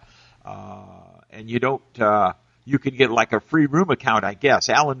and you don't. You can get like a free room account, I guess.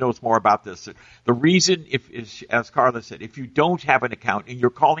 Alan knows more about this. The reason, is, as Carla said, if you don't have an account and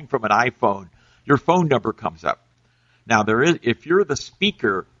you're calling from an iPhone, your phone number comes up. Now, if you're the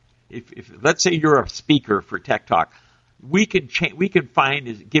speaker, if let's say you're a speaker for Tech Talk, we can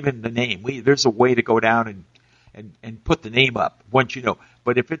find, given the name, there's a way to go down and put the name up once you know.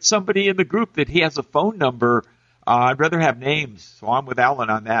 But if it's somebody in the group that he has a phone number, I'd rather have names, so I'm with Alan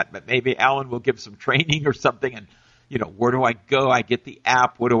on that. But maybe Alan will give some training or something, and where do I go? I get the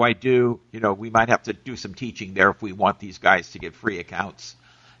app. What do I do? We might have to do some teaching there if we want these guys to get free accounts,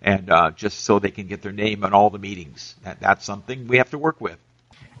 and just so they can get their name on all the meetings. That's something we have to work with.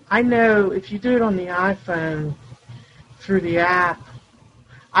 I know if you do it on the iPhone through the app,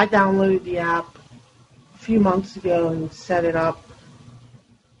 I downloaded the app a few months ago and set it up.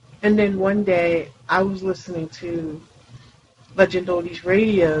 And then one day I was listening to Legend Oldies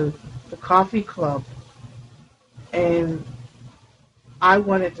Radio, the Coffee Club, and I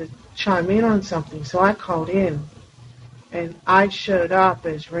wanted to chime in on something, so I called in, and I showed up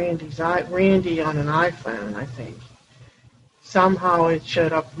as Randy on an iPhone, I think. Somehow it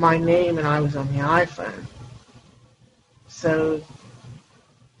showed up my name, and I was on the iPhone. So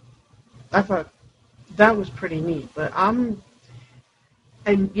I thought that was pretty neat, but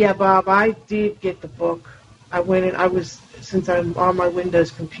And yeah, Bob, I did get the book. Since I'm on my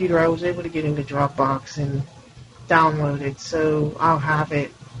Windows computer, I was able to get into Dropbox and download it, so I'll have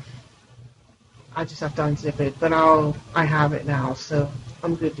it. I just have to unzip it, but I have it now, so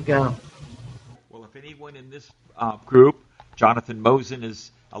I'm good to go. Well, if anyone in this group, Jonathan Mosen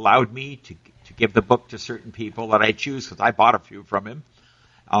has allowed me to give the book to certain people that I choose, because I bought a few from him.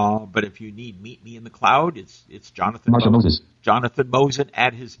 But if you need Meet Me in the Cloud, it's Jonathan Mosen. Jonathan Mosen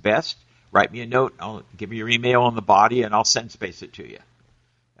at his best. Write me a note. I'll give me your email on the body, and I'll send space it to you.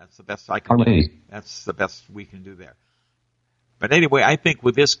 That's the best I can do. That's the best we can do there. But anyway, I think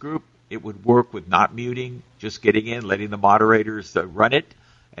with this group, it would work with not muting, just getting in, letting the moderators run it,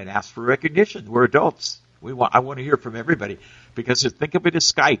 and ask for recognition. We're adults. I want to hear from everybody, because think of it as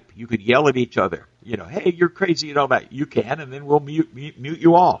Skype. You could yell at each other. Hey, you're crazy and all that. You can, and then we'll mute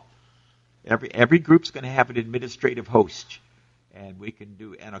you all. Every group's going to have an administrative host, and we can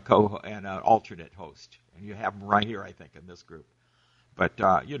do and an alternate host, and you have them right here, I think, in this group. But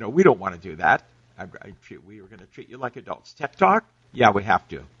we don't want to do that. We were going to treat you like adults. Tech Talk, yeah, we have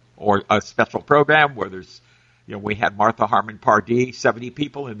to, or a special program where there's, we had Martha Harmon Pardee, 70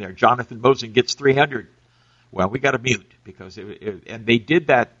 people in there. Jonathan Mosen gets 300. Well, we got to mute, because and they did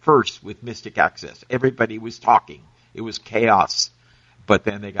that first with Mystic Access. Everybody was talking. It was chaos. But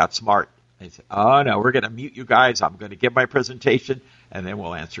then they got smart. They said, oh, no, we're going to mute you guys. I'm going to give my presentation, and then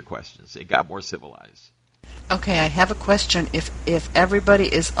we'll answer questions. They got more civilized. Okay, I have a question. If everybody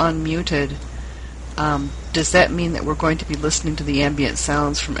is unmuted, does that mean that we're going to be listening to the ambient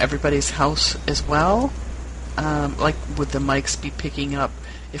sounds from everybody's house as well? Like, would the mics be picking up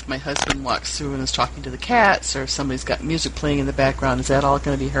if my husband walks through and is talking to the cats, or if somebody's got music playing in the background? Is that all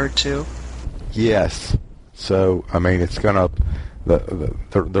going to be heard too? Yes. So, I mean, it's going to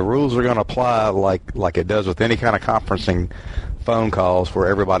the rules are going to apply like it does with any kind of conferencing phone calls where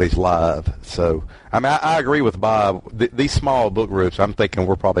everybody's live. So, I mean, I agree with Bob. These small book groups, I'm thinking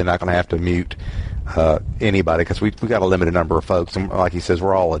we're probably not going to have to mute anybody, because we got a limited number of folks, and like he says,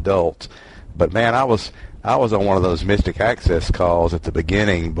 we're all adults. But man, I was on one of those Mystic Access calls at the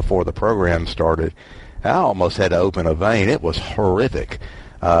beginning before the program started. I almost had to open a vein. It was horrific.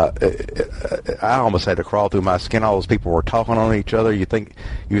 I almost had to crawl through my skin. All those people were talking on each other. You think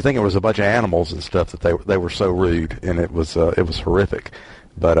it was a bunch of animals and stuff, that they were so rude, and it was horrific.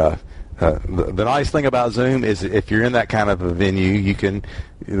 But the nice thing about Zoom is if you're in that kind of a venue,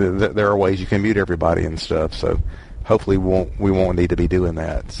 there are ways you can mute everybody and stuff. So hopefully we won't need to be doing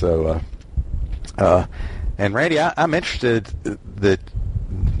that. So. And Randy, I'm interested that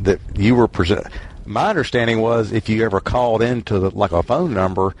you were my understanding was if you ever called into like a phone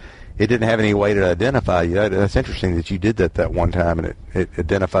number, it didn't have any way to identify you. That's interesting that you did that one time, and it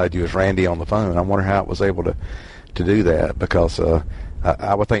identified you as Randy on the phone. I wonder how it was able to do that, because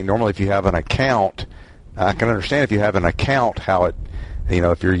I would think normally if you have an account, I can understand if you have an account how it,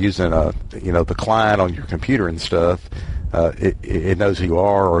 if you're using the client on your computer and stuff, it knows who you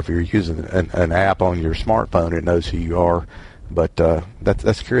are, or if you're using an app on your smartphone, it knows who you are. But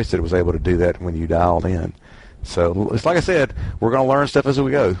that's curious that it was able to do that when you dialed in. So it's like I said, we're going to learn stuff as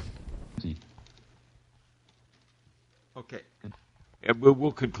we go. Okay.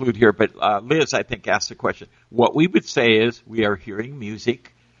 We'll conclude here, but Liz, I think, asked the question. What we would say is, we are hearing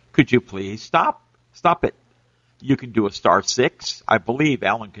music. Could you please stop it? You can do a *6. I believe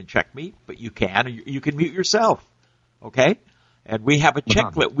Alan can check me, but you can. You can mute yourself. Okay? And we have a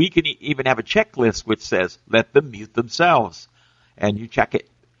checklist. We can even have a checklist which says, let them mute themselves. And you check it.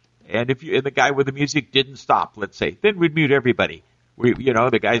 And if the guy with the music didn't stop, let's say, then we'd mute everybody.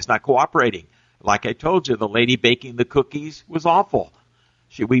 The guy's not cooperating. Like I told you, the lady baking the cookies was awful.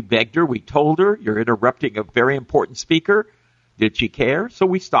 We begged her. We told her, you're interrupting a very important speaker. Did she care? So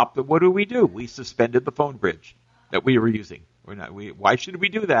we stopped it. What do? We suspended the phone bridge that we were using. Why should we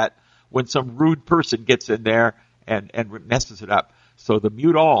do that when some rude person gets in there and messes it up? So the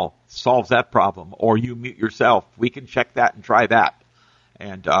mute all solves that problem, or you mute yourself. We can check that and try that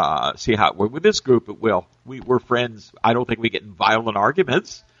and see how it works. With this group, it will. We're friends. I don't think we get in violent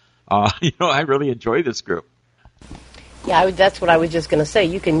arguments. I really enjoy this group. Yeah, that's what I was just going to say.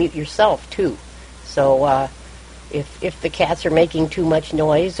 You can mute yourself, too. So if the cats are making too much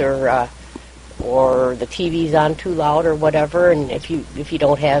noise or the TV's on too loud or whatever, and if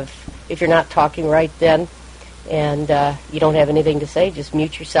you're not talking right then and you don't have anything to say, just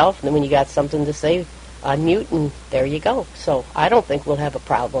mute yourself, and then when you got something to say, unmute, and there you go. So I don't think we'll have a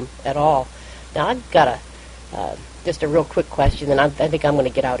problem at all. Now, I've got just a real quick question, and I think I'm going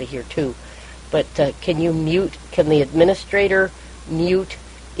to get out of here, too. But can the administrator mute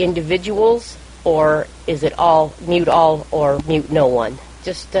individuals, or is it all mute all or mute no one?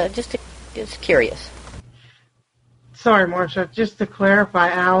 Just curious. Sorry, Marcia. Just to clarify,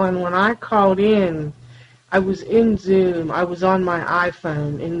 Alan, when I called in, I was in Zoom. I was on my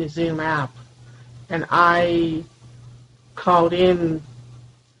iPhone in the Zoom app, and I called in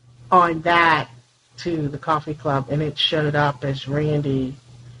on that to the coffee club, and it showed up as Randy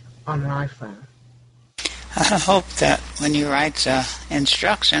on the iPhone. I hope that when you write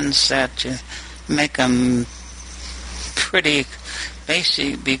instructions that you make them pretty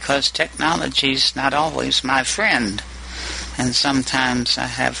basic, because technology's not always my friend, and sometimes I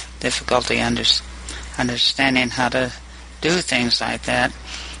have difficulty understanding how to do things like that.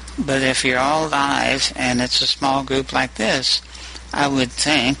 But if you're all live and it's a small group like this, I would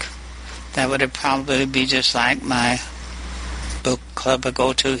think that would probably be just like my book club I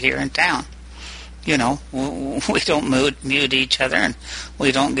go to here in town. We don't mute each other, and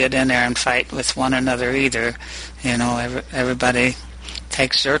we don't get in there and fight with one another either. Everybody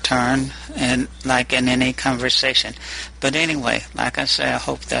takes their turn, and like in any conversation. But anyway, like I say, I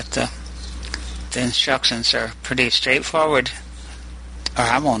hope that the instructions are pretty straightforward, or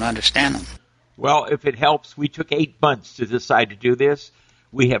I won't understand them. Well, if it helps, we took 8 months to decide to do this.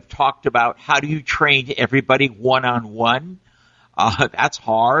 We have talked about how do you train everybody one-on-one. That's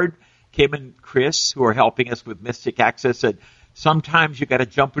hard. Kim and Chris, who are helping us with Mystic Access, said sometimes you got to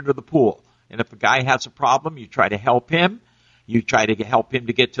jump into the pool. And if a guy has a problem, you try to help him. You try to help him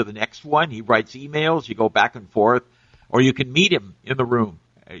to get to the next one. He writes emails. You go back and forth. Or you can meet him in the room,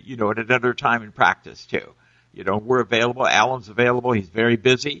 at another time in practice, too. We're available. Alan's available. He's very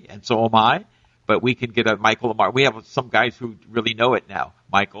busy, and so am I. But we can get a Michael and Mark. We have some guys who really know it now,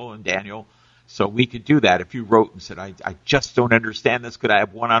 Michael and Daniel. So we could do that. If you wrote and said, I just don't understand this, could I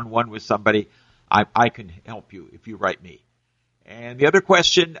have one-on-one with somebody? I can help you if you write me. And the other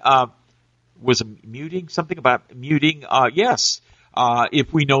question was muting, something about muting. Yes,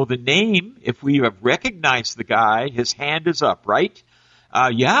 if we know the name, if we have recognized the guy, his hand is up, right?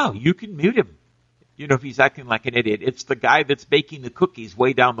 Yeah, you can mute him. If he's acting like an idiot. It's the guy that's baking the cookies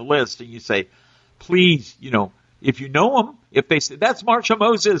way down the list, and you say, please, if you know him, if they say, that's Marcia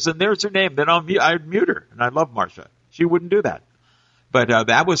Moses, and there's her name, then I'd mute her. And I love Marcia. She wouldn't do that. But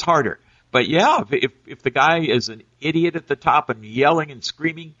that was harder. But yeah, if the guy is an idiot at the top and yelling and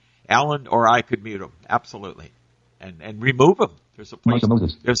screaming, Alan or I could mute him. Absolutely. And remove him. There's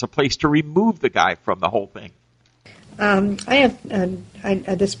a place to remove the guy from the whole thing.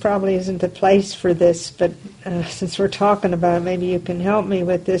 This probably isn't the place for this, but since we're talking about it, maybe you can help me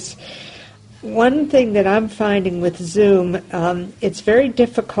with this. One thing that I'm finding with Zoom, it's very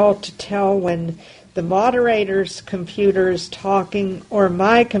difficult to tell when the moderator's computer is talking or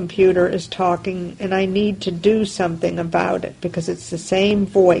my computer is talking, and I need to do something about it because it's the same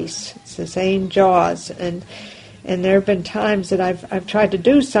voice, it's the same jaws, and there have been times that I've tried to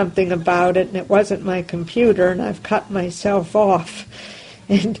do something about it, and it wasn't my computer, and I've cut myself off.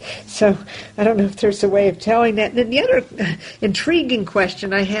 And so I don't know if there's a way of telling that. And then the other intriguing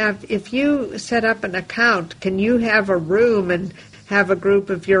question I have, if you set up an account, can you have a room and have a group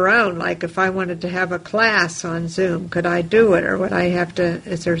of your own? Like if I wanted to have a class on Zoom, could I do it? Or would I have to,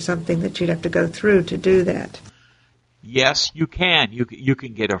 is there something that you'd have to go through to do that? Yes, you can. You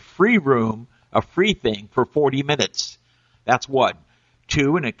can get a free room, a free thing for 40 minutes. That's one.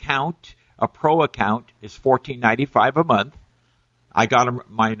 2, an account. A pro account is $14.95 a month. I got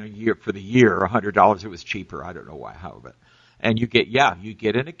mine a year for the year, $100. It was cheaper. I don't know why, how, but. And you get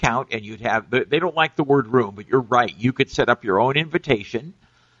an account, and you'd have, they don't like the word room, but you're right. You could set up your own invitation,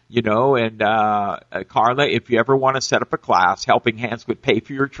 and Carla, if you ever want to set up a class, Helping Hands would pay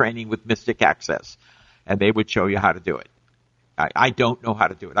for your training with Mystic Access, and they would show you how to do it. I don't know how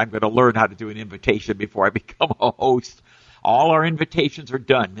to do it. I'm going to learn how to do an invitation before I become a host. All our invitations are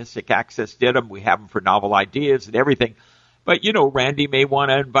done. Mystic Access did them. We have them for Novel Ideas and everything. But, Randy may want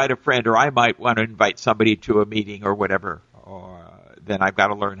to invite a friend, or I might want to invite somebody to a meeting or whatever. Then I've got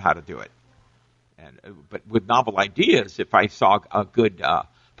to learn how to do it. But with Novel Ideas, if I saw a good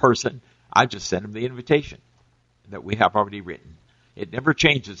person, I just send them the invitation that we have already written. It never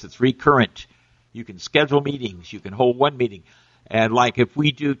changes. It's recurrent. You can schedule meetings. You can hold one meeting. And like if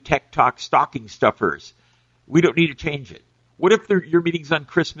we do Tech Talk stocking stuffers, we don't need to change it. What if your meeting's on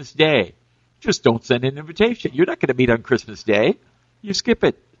Christmas Day? Just don't send an invitation. You're not going to meet on Christmas Day. You skip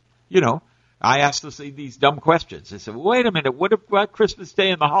it. I asked these dumb questions. I said, wait a minute, what about Christmas Day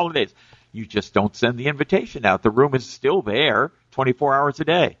and the holidays? You just don't send the invitation out. The room is still there 24 hours a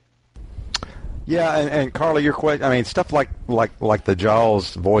day. Yeah, and Carla, your question, stuff like the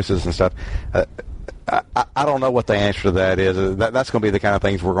Jaws voices and stuff, I don't know what the answer to that is. That's going to be the kind of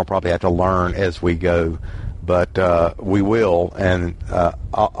things we're going to probably have to learn as we go, but we will. And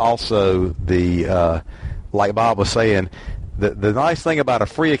also, like Bob was saying, the nice thing about a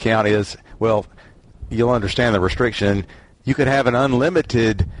free account is, well, you'll understand the restriction. You could have an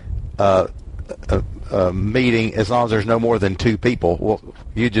unlimited meeting as long as there's no more than 2 people. Well,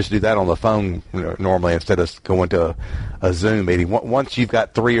 you just do that on the phone normally instead of going to a Zoom meeting. Once you've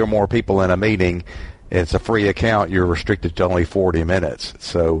got 3 or more people in a meeting, it's a free account. You're restricted to only 40 minutes.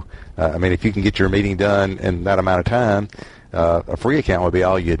 So, if you can get your meeting done in that amount of time, a free account would be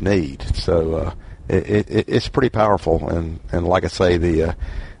all you'd need. So it's pretty powerful. And like I say,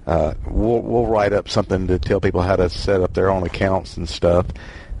 we'll write up something to tell people how to set up their own accounts and stuff,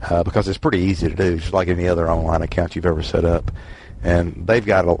 because it's pretty easy to do, just like any other online account you've ever set up. And they've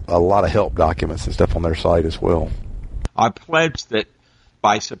got a lot of help documents and stuff on their site as well. I pledge that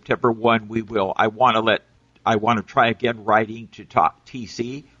by September 1 we will. I want to try again writing to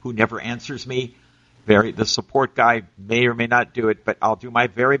TC, who never answers me. The support guy may or may not do it, but I'll do my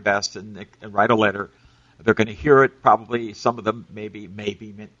very best and write a letter. They're going to hear it probably, some of them maybe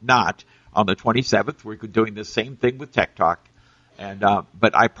not, on the 27th. We're doing the same thing with Tech Talk.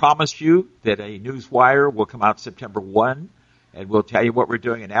 But I promise you that a newswire will come out September 1, and we'll tell you what we're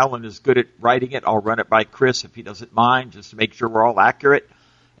doing. And Alan is good at writing it. I'll run it by Chris if he doesn't mind, just to make sure we're all accurate.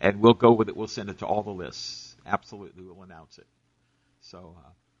 And we'll go with it. We'll send it to all the lists. Absolutely, we'll announce it. So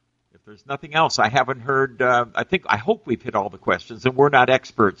if there's nothing else, I haven't heard, I hope we've hit all the questions. And we're not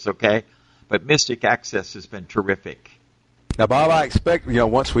experts, okay? But Mystic Access has been terrific. Now, Bob, I expect,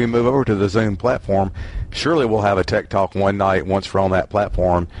 once we move over to the Zoom platform, surely we'll have a Tech Talk one night once we're on that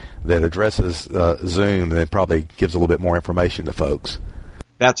platform that addresses Zoom and then probably gives a little bit more information to folks.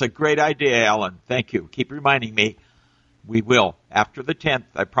 That's a great idea, Alan. Thank you. Keep reminding me. We will. After the 10th,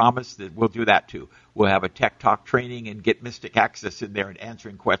 I promise that we'll do that too. We'll have a Tech Talk training and get Mystic Access in there and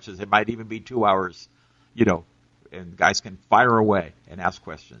answering questions. It might even be 2 hours, and guys can fire away and ask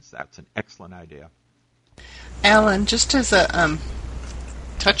questions. That's an excellent idea. Alan, just as a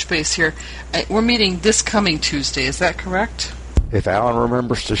touch base here, we're meeting this coming Tuesday. Is that correct? If Alan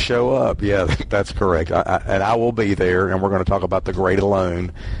remembers to show up, yeah, that's correct. And I will be there, and we're going to talk about The Great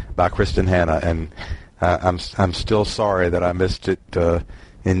Alone by Kristen Hanna. And I'm still sorry that I missed it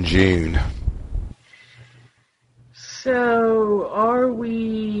in June. So, are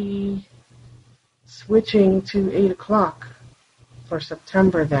we switching to 8 o'clock for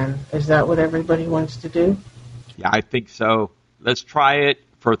September then? Is that what everybody wants to do? Yeah, I think so. Let's try it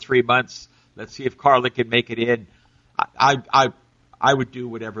for 3 months. Let's see if Carla can make it in. I would do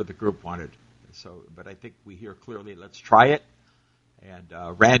whatever the group wanted. So, but I think we hear clearly, let's try it. And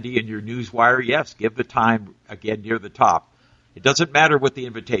Randy and your newswire, yes, give the time again near the top. It doesn't matter what the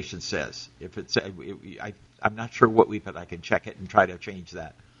invitation says. If it's, I'm not sure what but I can check it and try to change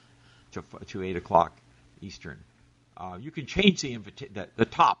that to 8 o'clock Eastern. You can change the the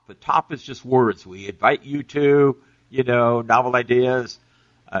top. The top is just words. We invite you to, Novel Ideas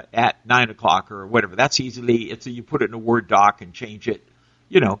at 9 o'clock or whatever. That's easily, you put it in a Word doc and change it,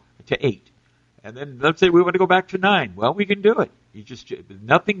 to 8. And then let's say we want to go back to 9. Well, we can do it.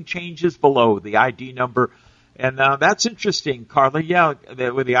 Nothing changes below the ID number. And that's interesting, Carla. Yeah,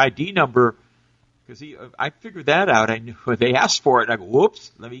 with the ID number, because I figured that out. I knew when they asked for it. I go,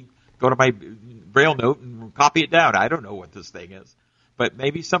 whoops, let me go to my Braille note and copy it down. I don't know what this thing is. but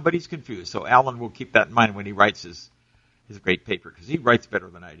maybe somebody's confused. So Alan will keep that in mind when he writes his great paper, because he writes better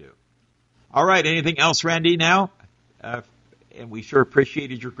than I do. All right, anything else, Randy, now? And we sure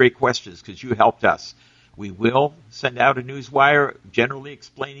appreciated your great questions, because you helped us. We will send out a newswire generally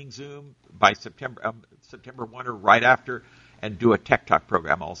explaining Zoom by September 1 or right after, and do a Tech Talk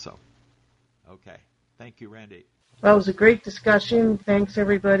program also. Okay. Thank you, Randy. Well, it was a great discussion. Thanks,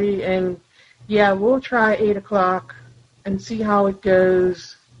 everybody. And, yeah, we'll try 8 o'clock and see how it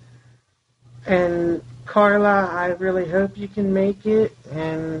goes. And, Carla, I really hope you can make it.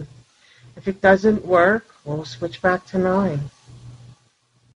 And if it doesn't work, we'll switch back to 9.